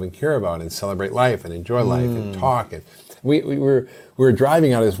people you love and care about and celebrate life and enjoy life and talk. And we were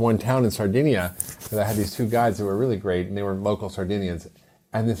driving out of this one town in Sardinia because I had these two guides that were really great and they were local Sardinians.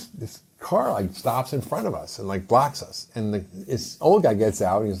 And this car like stops in front of us and like blocks us. And this old guy gets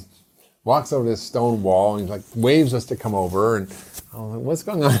out and he walks over this stone wall and he like waves us to come over. And I'm like, what's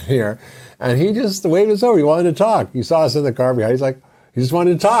going on here? And he just waved us over. He wanted to talk. He saw us in the car behind. He's like, he just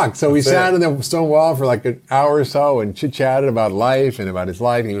wanted to talk. So we sat in the stone wall for like an hour or so and chit-chatted about life and about his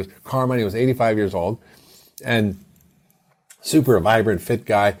life. And he was Carmen. He was 85 years old and super vibrant, fit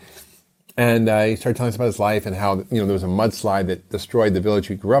guy. And he started telling us about his life and how, you know, there was a mudslide that destroyed the village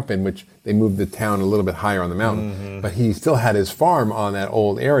he grew up in, which they moved the town a little bit higher on the mountain. But he still had his farm on that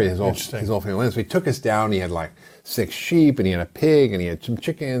old area, his old family land. So he took us down. He had like 6 sheep and he had a pig and he had some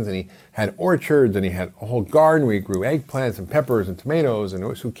chickens and he had orchards and he had a whole garden where he grew eggplants and peppers and tomatoes and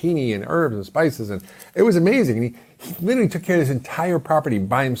zucchini and herbs and spices. And it was amazing. And he literally took care of his entire property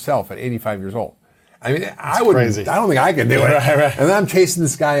by himself at 85 years old. I mean, I don't think I could do it. Right. And then I'm chasing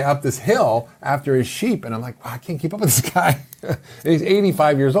this guy up this hill after his sheep, and I'm like, wow, I can't keep up with this guy. And he's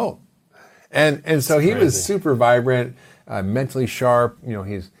 85 years old. And so he was super vibrant, mentally sharp. You know,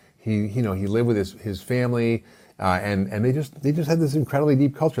 he lived with his family, and they just had this incredibly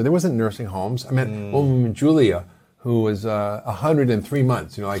deep culture. There wasn't nursing homes. I met a woman, Julia, who was 103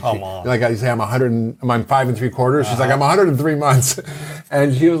 months. You know, like like I say, I'm 5 3/4. She's like, I'm 103 months,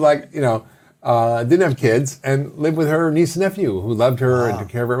 and she was like, you know. Didn't have kids and lived with her niece and nephew who loved her and took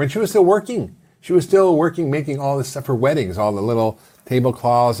care of her. And she was still working. She was still working, making all this stuff for weddings, all the little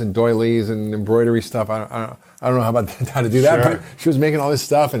tablecloths and doilies and embroidery stuff. I don't know how to do that, but she was making all this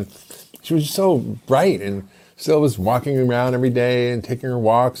stuff and she was just so bright and still was walking around every day and taking her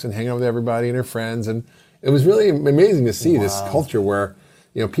walks and hanging out with everybody and her friends. And it was really amazing to see this culture where,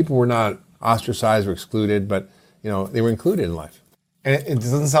 you know, people were not ostracized or excluded, but, you know, they were included in life. And it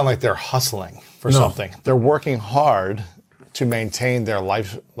doesn't sound like they're hustling for something. They're working hard to maintain their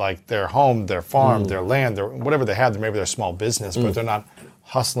life, like their home, their farm, their land, whatever they have. Maybe their small business, but they're not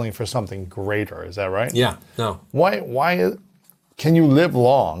hustling for something greater. Is that right? Yeah. No. Why can you live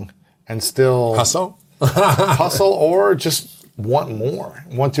long and still hustle or just want more,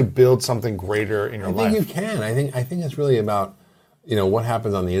 want to build something greater in your life? I think you can. I think it's really about, you know, what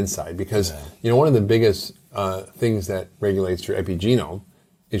happens on the inside because, you know, one of the biggest things that regulates your epigenome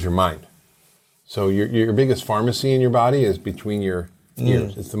is your mind. So your biggest pharmacy in your body is between your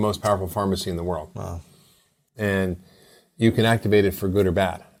ears. It's the most powerful pharmacy in the world. Wow. And you can activate it for good or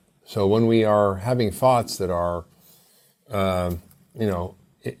bad. So when we are having thoughts that are, you know,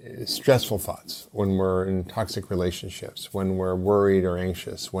 stressful thoughts, when we're in toxic relationships, when we're worried or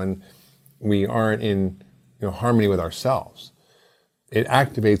anxious, when we aren't in, you know, harmony with ourselves, it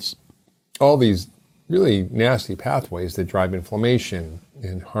activates all these really nasty pathways that drive inflammation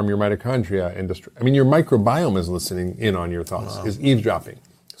and harm your mitochondria. And your microbiome is listening in on your thoughts, is eavesdropping.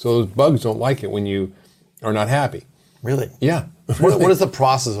 So those bugs don't like it when you are not happy. Really? Yeah. What is the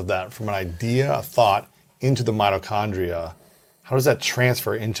process of that from an idea, a thought, into the mitochondria? How does that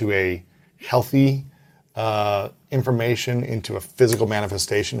transfer into a healthy information, into a physical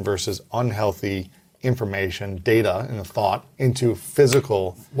manifestation versus unhealthy information, data, and a thought into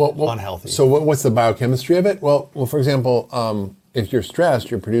physical unhealthy? So what's the biochemistry of it? Well, for example, if you're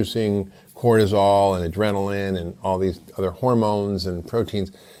stressed, you're producing cortisol and adrenaline and all these other hormones and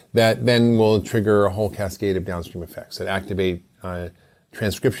proteins that then will trigger a whole cascade of downstream effects that activate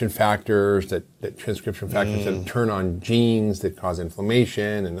transcription factors, that turn on genes that cause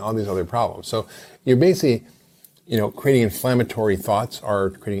inflammation and all these other problems. So you're basically, creating inflammatory thoughts are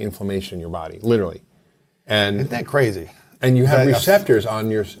creating inflammation in your body, literally. And isn't that crazy? And you have receptors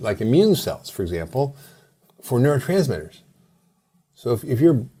on your, like immune cells, for example, for neurotransmitters. So if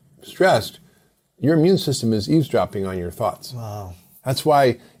you're stressed, your immune system is eavesdropping on your thoughts. Wow. That's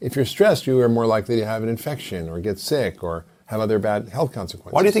why if you're stressed, you are more likely to have an infection or get sick or have other bad health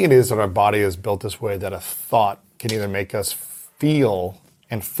consequences. Why do you think it is that our body is built this way, that a thought can either make us feel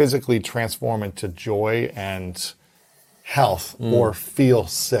and physically transform into joy and health or feel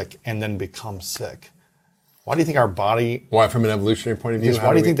sick and then become sick? Why do you think our body... Why, from an evolutionary point of view?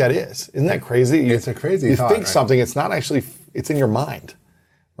 Why do you think that is? Isn't that crazy? It's a crazy you thought, think right? something, it's not actually... It's in your mind,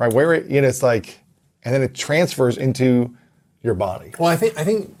 right? Where it's like... And then it transfers into your body. Well,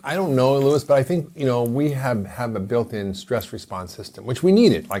 I don't know, Lewis, but I think, we have a built-in stress response system, which we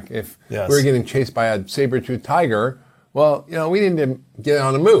needed. Like if we were getting chased by a saber-toothed tiger, well, we needed to get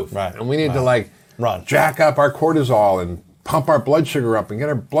on the move. Right. And we needed to run, jack up our cortisol and pump our blood sugar up and get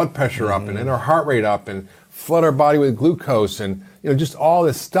our blood pressure up and get our heart rate up and flood our body with glucose and, just all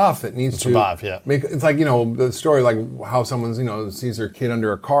this stuff that needs to survive, make, it's like, the story, like how someone's, sees their kid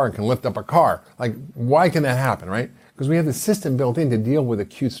under a car and can lift up a car. Like, why can that happen, right? Because we have the system built in to deal with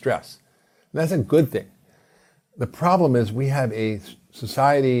acute stress. And that's a good thing. The problem is we have a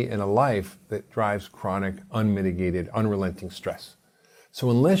society and a life that drives chronic, unmitigated, unrelenting stress.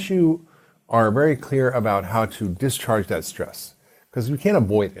 So unless you are very clear about how to discharge that stress, because we can't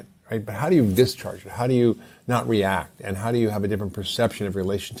avoid it, right? But how do you discharge it? How do you not react? And how do you have a different perception of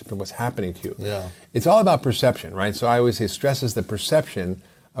relationship and what's happening to you? Yeah. It's all about perception, right? So I always say stress is the perception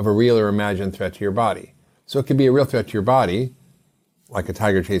of a real or imagined threat to your body. So it could be a real threat to your body, like a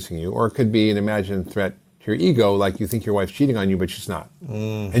tiger chasing you, or it could be an imagined threat to your ego, like you think your wife's cheating on you, but she's not.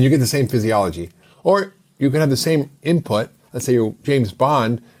 And you get the same physiology. Or you can have the same input. Let's say you're James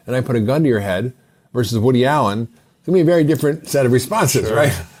Bond, and I put a gun to your head versus Woody Allen. It's going to be a very different set of responses,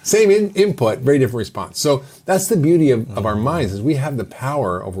 right? Same input, very different response. So that's the beauty of our minds, is we have the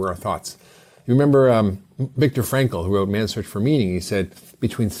power over our thoughts. You remember Viktor Frankl, who wrote Man's Search for Meaning, he said,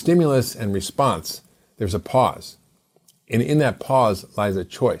 between stimulus and response, there's a pause. And in that pause lies a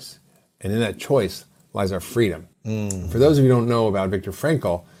choice. And in that choice lies our freedom. For those of you who don't know about Viktor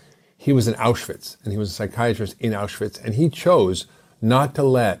Frankl, he was in Auschwitz, and he was a psychiatrist in Auschwitz, and he chose not to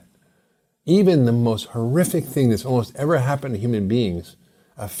let even the most horrific thing that's almost ever happened to human beings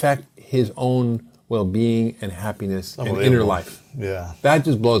affect his own well-being and happiness and inner life. Yeah. That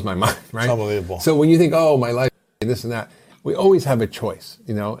just blows my mind, right? It's unbelievable. So when you think, oh, my life, this and that, we always have a choice,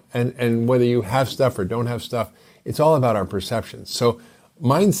 and whether you have stuff or don't have stuff, it's all about our perceptions. So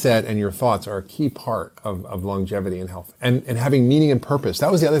mindset and your thoughts are a key part of longevity and health, and having meaning and purpose.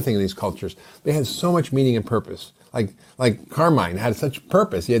 That was the other thing in these cultures. They had so much meaning and purpose. Like Carmine had such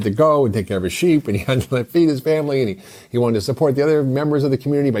purpose. He had to go and take care of his sheep, and he had to feed his family, and he wanted to support the other members of the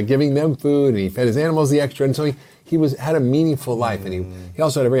community by giving them food, and he fed his animals the extra, and so he had a meaningful life, and he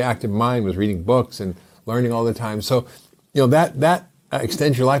also had a very active mind, was reading books and learning all the time. So, that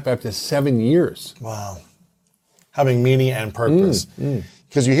extends your life by up to 7 years. Wow. Having meaning and purpose.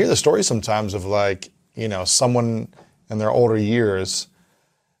 Because you hear the story sometimes of someone in their older years,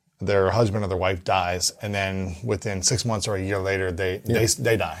 their husband or their wife dies, and then within 6 months or a year later, they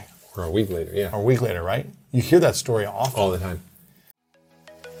die. Or a week later, yeah. Or a week later, right? You hear that story often. All the time.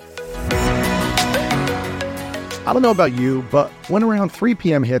 I don't know about you, but when around 3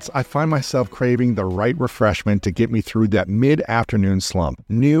 p.m. hits, I find myself craving the right refreshment to get me through that mid-afternoon slump.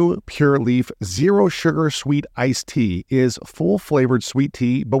 New Pure Leaf Zero Sugar Sweet Iced Tea is full-flavored sweet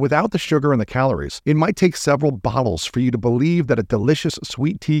tea, but without the sugar and the calories. It might take several bottles for you to believe that a delicious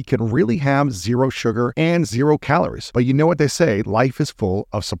sweet tea can really have zero sugar and 0 calories. But you know what they say, life is full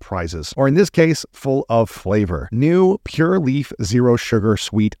of surprises. Or in this case, full of flavor. New Pure Leaf Zero Sugar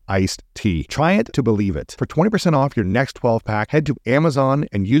Sweet Iced Tea. Try it to believe it. For 20% off your next 12-pack, head to Amazon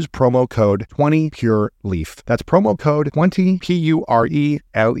and use promo code 20PureLeaf. That's promo code 20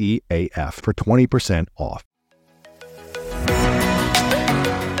 PURELEAF for 20% off.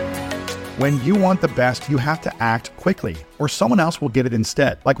 When you want the best, you have to act quickly, or someone else will get it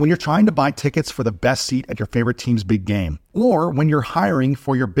instead. Like when you're trying to buy tickets for the best seat at your favorite team's big game. Or when you're hiring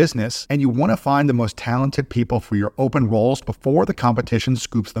for your business and you want to find the most talented people for your open roles before the competition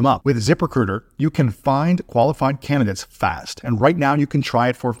scoops them up. With ZipRecruiter, you can find qualified candidates fast. And right now you can try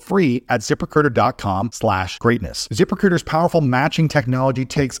it for free at ZipRecruiter.com/greatness. ZipRecruiter's powerful matching technology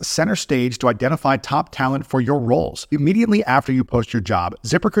takes center stage to identify top talent for your roles. Immediately after you post your job,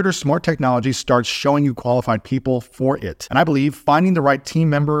 ZipRecruiter's smart technology starts showing you qualified people for it. And I believe finding the right team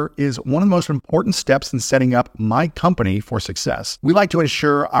member is one of the most important steps in setting up my company for success. We like to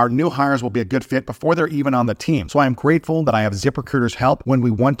ensure our new hires will be a good fit before they're even on the team. So I am grateful that I have ZipRecruiter's help when we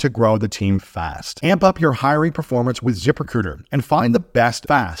want to grow the team fast. Amp up your hiring performance with ZipRecruiter and find the best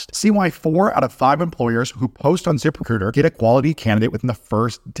fast. See why 4 out of 5 employers who post on ZipRecruiter get a quality candidate within the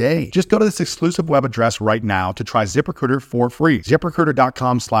first day. Just go to this exclusive web address right now to try ZipRecruiter for free.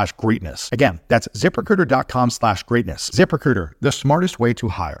 ZipRecruiter.com/greatness. Again, that's ZipRecruiter.com/greatness. ZipRecruiter, the smartest way to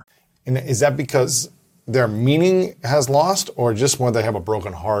hire. And is that because their meaning has lost, or just more they have a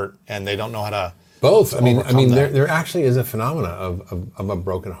broken heart and they don't know how to? Both. I mean, there actually is a phenomena of a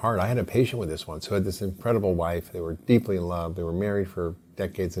broken heart. I had a patient with this once who had this incredible wife. They were deeply in love. They were married for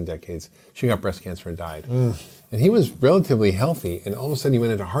decades and decades. She got breast cancer and died. And he was relatively healthy, and all of a sudden he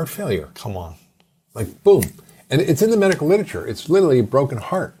went into heart failure. Come on. Like, boom. And it's in the medical literature. It's literally a broken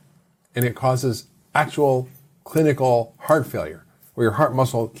heart, and it causes actual clinical heart failure, where your heart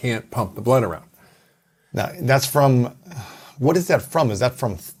muscle can't pump the blood around. Now, that's from, what is that from? Is that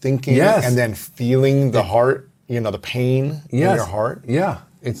from thinking Yes. and then feeling the heart, the pain in your heart? Yeah.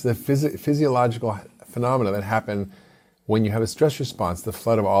 It's the physiological phenomena that happen when you have a stress response, the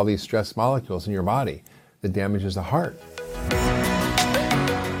flood of all these stress molecules in your body that damages the heart.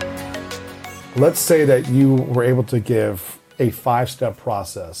 Let's say that you were able to give a 5-step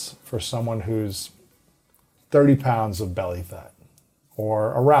process for someone who's 30 pounds of belly fat,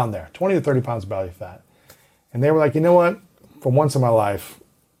 or around there, 20 to 30 pounds of belly fat. And they were like, you know what? For once in my life,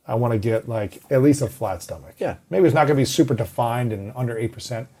 I want to get like at least a flat stomach. Yeah. Maybe it's not going to be super defined and under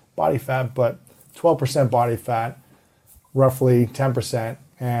 8% body fat, but 12% body fat, roughly 10%,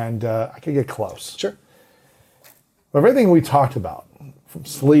 and I could get close. Sure. But everything we talked about, from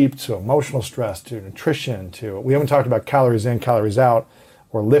sleep to emotional stress to nutrition to, we haven't talked about calories in, calories out,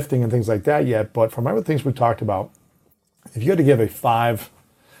 or lifting and things like that yet, but from everything we talked about, if you had to give a 5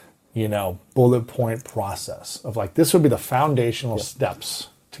 bullet point process of like, this would be the foundational steps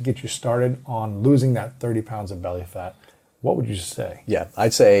to get you started on losing that 30 pounds of belly fat, what would you say? Yeah,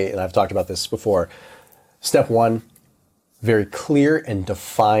 I'd say, and I've talked about this before, step 1, very clear and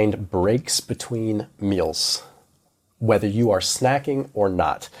defined breaks between meals, whether you are snacking or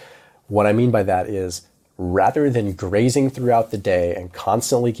not. What I mean by that is, rather than grazing throughout the day and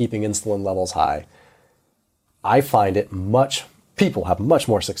constantly keeping insulin levels high, I find people have much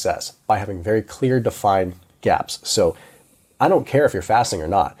more success by having very clear, defined gaps. So I don't care if you're fasting or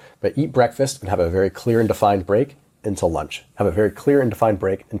not, but eat breakfast and have a very clear and defined break until lunch. Have a very clear and defined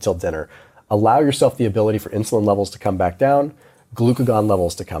break until dinner. Allow yourself the ability for insulin levels to come back down, glucagon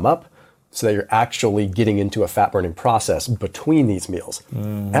levels to come up, so that you're actually getting into a fat burning process between these meals.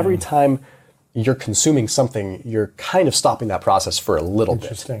 Every time you're consuming something, you're kind of stopping that process for a little bit.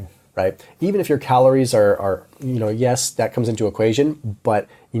 Interesting. Right? Even if your calories are, yes, that comes into equation, but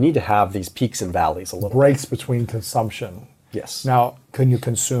you need to have these peaks and valleys a little Breaks between consumption. Yes. Now, can you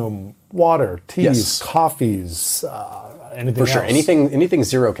consume water, teas, Yes. coffees, anything For sure. else? Anything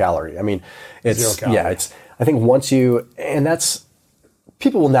 0 calorie. I mean, it's, 0 calorie. yeah, I think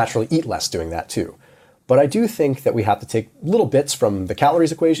people will naturally eat less doing that too. But I do think that we have to take little bits from the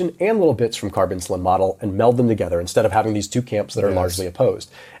calories equation and little bits from carb insulin model and meld them together instead of having these two camps that are largely opposed.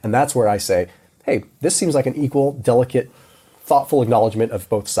 And that's where I say, hey, this seems like an equal, delicate, thoughtful acknowledgement of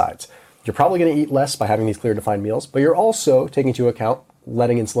both sides. You're probably going to eat less by having these clear defined meals, but you're also taking into account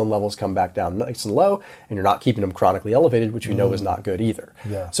letting insulin levels come back down nice and low, and you're not keeping them chronically elevated, which we know is not good either.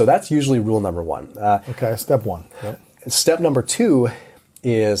 Yeah. So that's usually rule number 1. Okay, step 1. Yep. Step number 2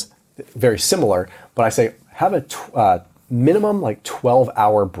 is very similar, but I say have a minimum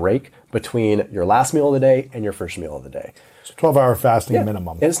 12-hour break between your last meal of the day and your first meal of the day. So 12-hour fasting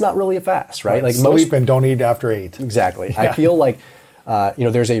minimum. And it's not really a fast, right? Like sleep and don't eat after 8. Exactly. Yeah. I feel like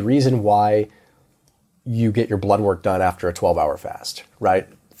there's a reason why you get your blood work done after a 12-hour fast, right?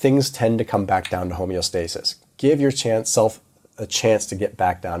 Things tend to come back down to homeostasis. Give yourself a chance to get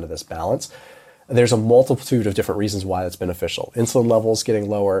back down to this balance. There's a multitude of different reasons why that's beneficial. Insulin levels getting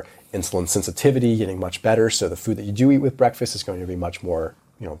lower, insulin sensitivity getting much better, so the food that you do eat with breakfast is going to be much more,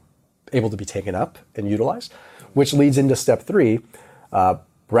 able to be taken up and utilized, which leads into step 3,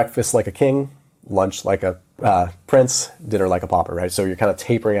 breakfast like a king, lunch like a prince, dinner like a pauper, right? So you're kind of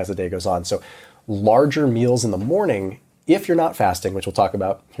tapering as the day goes on. So larger meals in the morning if you're not fasting, which we'll talk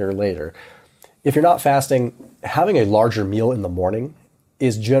about here later, if you're not fasting, having a larger meal in the morning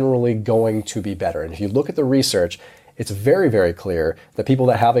is generally going to be better. And if you look at the research, it's very, very clear that people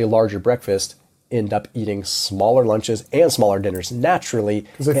that have a larger breakfast end up eating smaller lunches and smaller dinners naturally.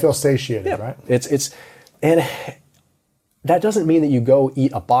 Because they feel satiated, right? And that doesn't mean that you go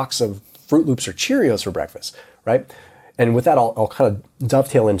eat a box of Fruit Loops or Cheerios for breakfast, right? And with that, I'll kind of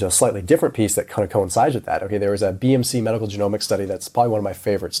dovetail into a slightly different piece that kind of coincides with that. Okay, there was a BMC medical genomics study that's probably one of my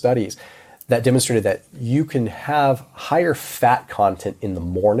favorite studies that demonstrated that you can have higher fat content in the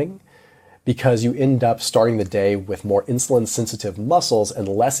morning because you end up starting the day with more insulin-sensitive muscles and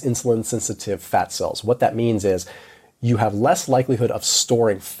less insulin-sensitive fat cells. What that means is you have less likelihood of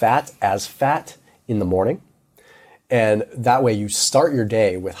storing fat as fat in the morning. And that way you start your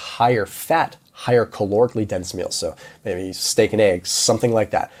day with higher fat, higher calorically dense meals. So maybe steak and eggs, something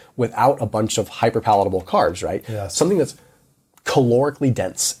like that, without a bunch of hyperpalatable carbs, right? Yes. Something that's calorically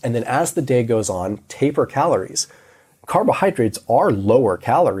dense. And then as the day goes on, taper calories. Carbohydrates are lower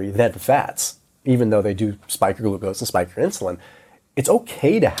calorie than fats, even though they do spike your glucose and spike your insulin. It's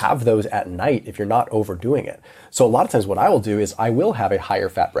okay to have those at night if you're not overdoing it. So a lot of times what I will do is I will have a higher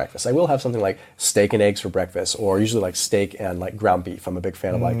fat breakfast. I will have something like steak and eggs for breakfast, or usually like steak and like ground beef. I'm a big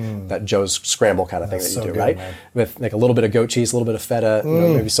fan of like that Joe's Scramble kind of thing that you do, good, right? Man. With like a little bit of goat cheese, a little bit of feta,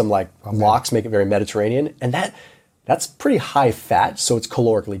 maybe some like lox, make it very Mediterranean. And that's pretty high fat, so it's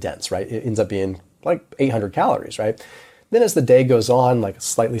calorically dense, right? It ends up being like 800 calories, right? Then as the day goes on, like a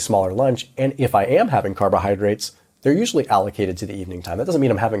slightly smaller lunch, and if I am having carbohydrates, they're usually allocated to the evening time. That doesn't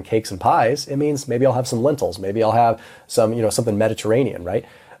mean I'm having cakes and pies. It means maybe I'll have some lentils, maybe I'll have some, something Mediterranean, right?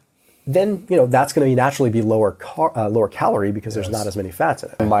 Then, that's going to naturally be lower calorie because there's not as many fats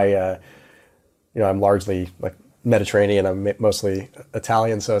in it. I'm largely like Mediterranean. I'm mostly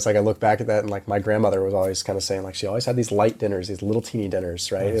Italian, so it's like I look back at that and like my grandmother was always kind of saying like she always had these light dinners, these little teeny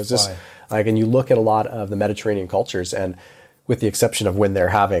dinners, right? It was just like, and you look at a lot of the Mediterranean cultures, and with the exception of when they're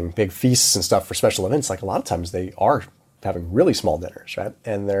having big feasts and stuff for special events, like a lot of times they are having really small dinners, right?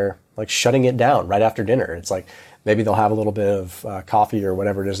 And they're like shutting it down right after dinner. It's like maybe they'll have a little bit of coffee or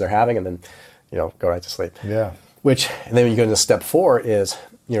whatever it is they're having, and then go right to sleep. Yeah. And then when you go into step 4 is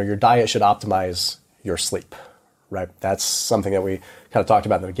your diet should optimize your sleep. Right, that's something that we kind of talked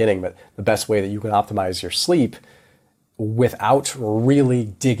about in the beginning, but the best way that you can optimize your sleep without really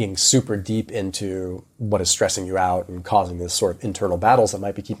digging super deep into what is stressing you out and causing this sort of internal battles that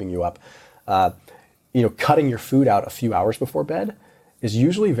might be keeping you up, cutting your food out a few hours before bed is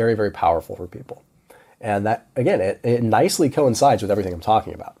usually very, very powerful for people. And that, again, it nicely coincides with everything I'm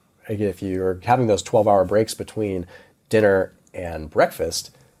talking about. Again, if you're having those 12-hour breaks between dinner and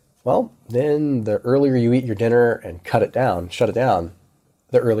breakfast, well, then the earlier you eat your dinner and shut it down,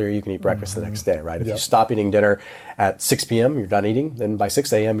 the earlier you can eat breakfast the next day, right? If you stop eating dinner at 6 p.m., you're done eating, then by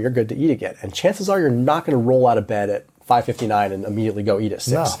 6 a.m., you're good to eat again. And chances are you're not going to roll out of bed at 5:59 and immediately go eat at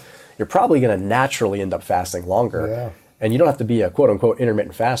 6. No. You're probably going to naturally end up fasting longer. Yeah. And you don't have to be a quote-unquote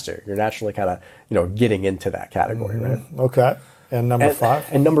intermittent faster. You're naturally kind of, getting into that category, right? Okay. And number 5?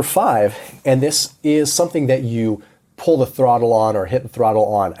 And number 5, and this is something that you pull the throttle on or hit the throttle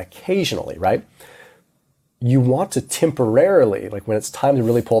on occasionally, right? You want to temporarily, like when it's time to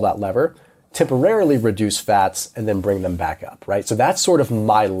really pull that lever, temporarily reduce fats and then bring them back up, right? So that's sort of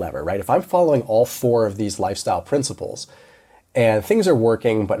my lever, right? If I'm following all 4 of these lifestyle principles and things are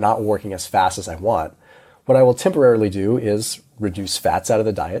working but not working as fast as I want, what I will temporarily do is reduce fats out of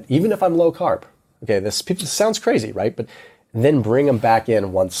the diet, even if I'm low carb. Okay, this sounds crazy, right? But then bring them back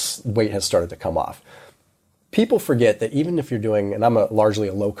in once weight has started to come off. People forget that even if you're doing, and I'm largely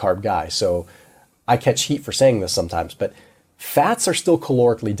a low carb guy, so I catch heat for saying this sometimes, but fats are still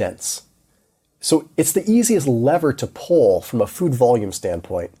calorically dense. So it's the easiest lever to pull from a food volume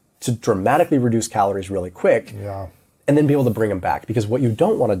standpoint to dramatically reduce calories really quick and then be able to bring them back. Because what you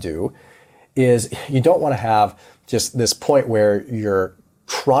don't want to do is you don't want to have just this point where you're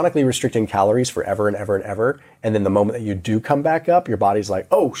chronically restricting calories forever and ever and ever. And then the moment that you do come back up, your body's like,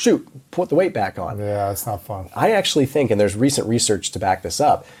 oh, shoot, put the weight back on. Yeah, it's not fun. I actually think, and there's recent research to back this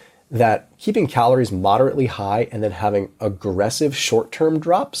up, that keeping calories moderately high and then having aggressive short-term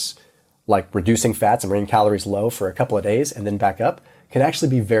drops, like reducing fats and bringing calories low for a couple of days and then back up, can actually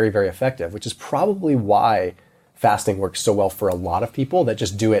be very, very effective, which is probably why fasting works so well for a lot of people that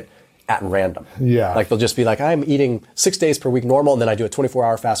just do it at random. Yeah. Like they'll just be like, I'm eating 6 days per week normal, and then I do a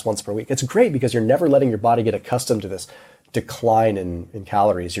 24-hour fast once per week. It's great because you're never letting your body get accustomed to this decline in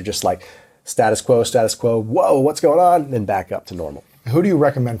calories. You're just like status quo, whoa, what's going on? And then back up to normal. Who do you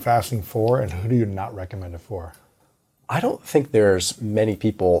recommend fasting for, and who do you not recommend it for? I don't think there's many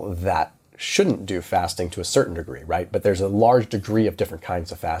people that shouldn't do fasting to a certain degree, right? But there's a large degree of different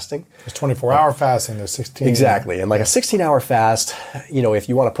kinds of fasting. There's 24-hour fasting, there's 16. Exactly. And like a 16-hour fast, if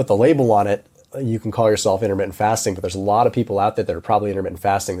you want to put the label on it, you can call yourself intermittent fasting, but there's a lot of people out there that are probably intermittent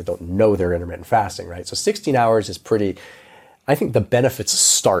fasting that don't know they're intermittent fasting, right? So 16 hours is I think the benefits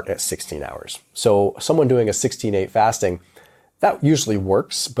start at 16 hours. So someone doing a 16-8 fasting, that usually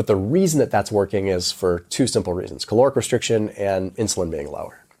works, but the reason that that's working is for two simple reasons: caloric restriction and insulin being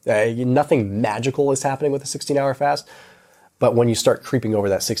lower. Nothing magical is happening with a 16-hour fast, but when you start creeping over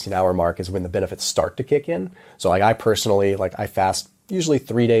that 16-hour mark is when the benefits start to kick in. So like I personally, I fast usually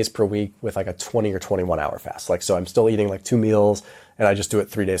 3 days per week with like a 20 or 21-hour fast. So I'm still eating like 2 meals, and I just do it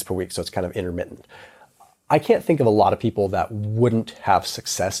 3 days per week, so it's kind of intermittent. I can't think of a lot of people that wouldn't have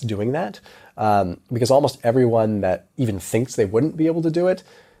success doing that. Because almost everyone that even thinks they wouldn't be able to do it,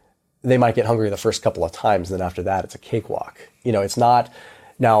 they might get hungry the first couple of times, and then after that, it's a cakewalk. It's not.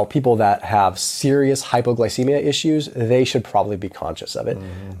 Now, people that have serious hypoglycemia issues, they should probably be conscious of it.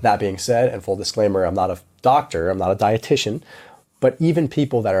 That being said, and full disclaimer, I'm not a doctor, I'm not a dietitian, but even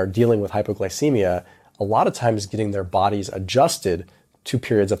people that are dealing with hypoglycemia, a lot of times getting their bodies adjusted to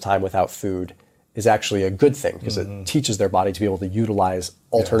periods of time without food is actually a good thing, because it teaches their body to be able to utilize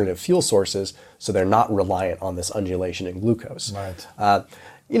alternative fuel sources, so they're not reliant on this undulation in glucose. Right.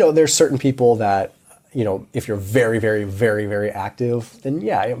 There's certain people that, if you're very, very, very, very active, then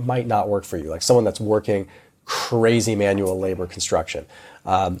yeah, it might not work for you. Like someone that's working crazy manual labor construction.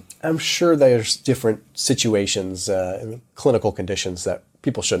 I'm sure there's different situations, clinical conditions that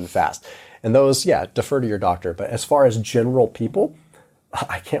people shouldn't fast. And those, defer to your doctor. But as far as general people,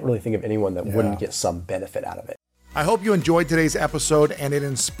 I can't really think of anyone that wouldn't get some benefit out of it. I hope you enjoyed today's episode and it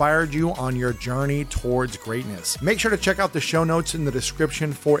inspired you on your journey towards greatness. Make sure to check out the show notes in the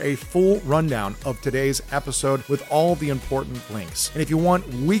description for a full rundown of today's episode with all the important links. And if you want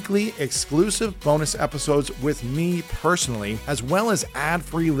weekly exclusive bonus episodes with me personally, as well as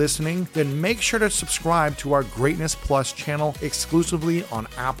ad-free listening, then make sure to subscribe to our Greatness Plus channel exclusively on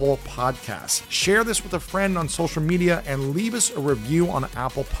Apple Podcasts. Share this with a friend on social media and leave us a review on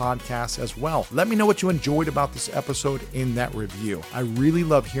Apple Podcasts as well. Let me know what you enjoyed about this episode in that review. I really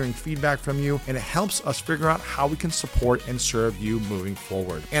love hearing feedback from you, and it helps us figure out how we can support and serve you moving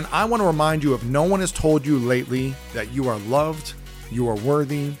forward. And I want to remind you, if no one has told you lately, that you are loved, you are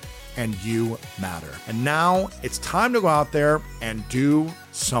worthy, and you matter. And now it's time to go out there and do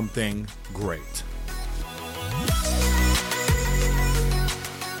something great.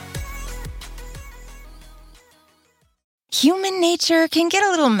 Human nature can get a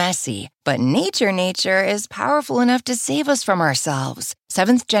little messy, but nature is powerful enough to save us from ourselves.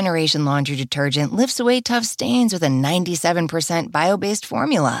 Seventh Generation Laundry Detergent lifts away tough stains with a 97% bio-based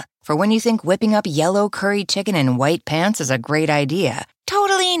formula. For when you think whipping up yellow curry chicken in white pants is a great idea.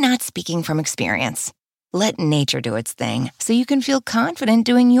 Totally not speaking from experience. Let nature do its thing so you can feel confident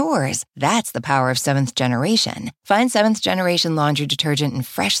doing yours. That's the power of Seventh Generation. Find Seventh Generation Laundry Detergent in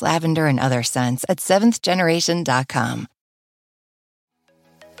fresh lavender and other scents at seventhgeneration.com.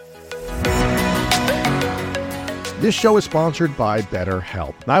 This show is sponsored by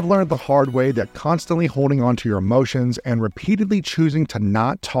BetterHelp. And I've learned the hard way that constantly holding on to your emotions and repeatedly choosing to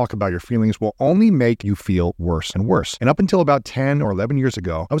not talk about your feelings will only make you feel worse and worse. And up until about 10 or 11 years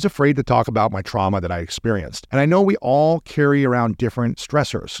ago, I was afraid to talk about my trauma that I experienced. And I know we all carry around different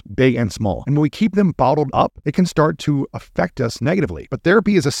stressors, big and small. And when we keep them bottled up, it can start to affect us negatively. But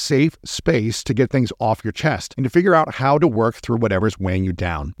therapy is a safe space to get things off your chest and to figure out how to work through whatever's weighing you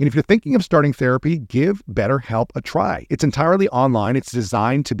down. And if you're thinking of starting therapy, give BetterHelp a try. It's entirely online. It's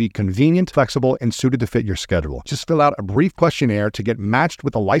designed to be convenient, flexible, and suited to fit your schedule. Just fill out a brief questionnaire to get matched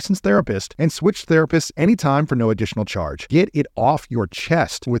with a licensed therapist and switch therapists anytime for no additional charge. Get it off your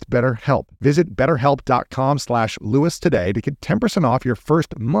chest with BetterHelp. Visit betterhelp.com/Lewis today to get 10% off your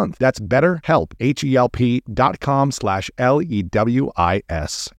first month. That's BetterHelp, HELP.com/LEWIS.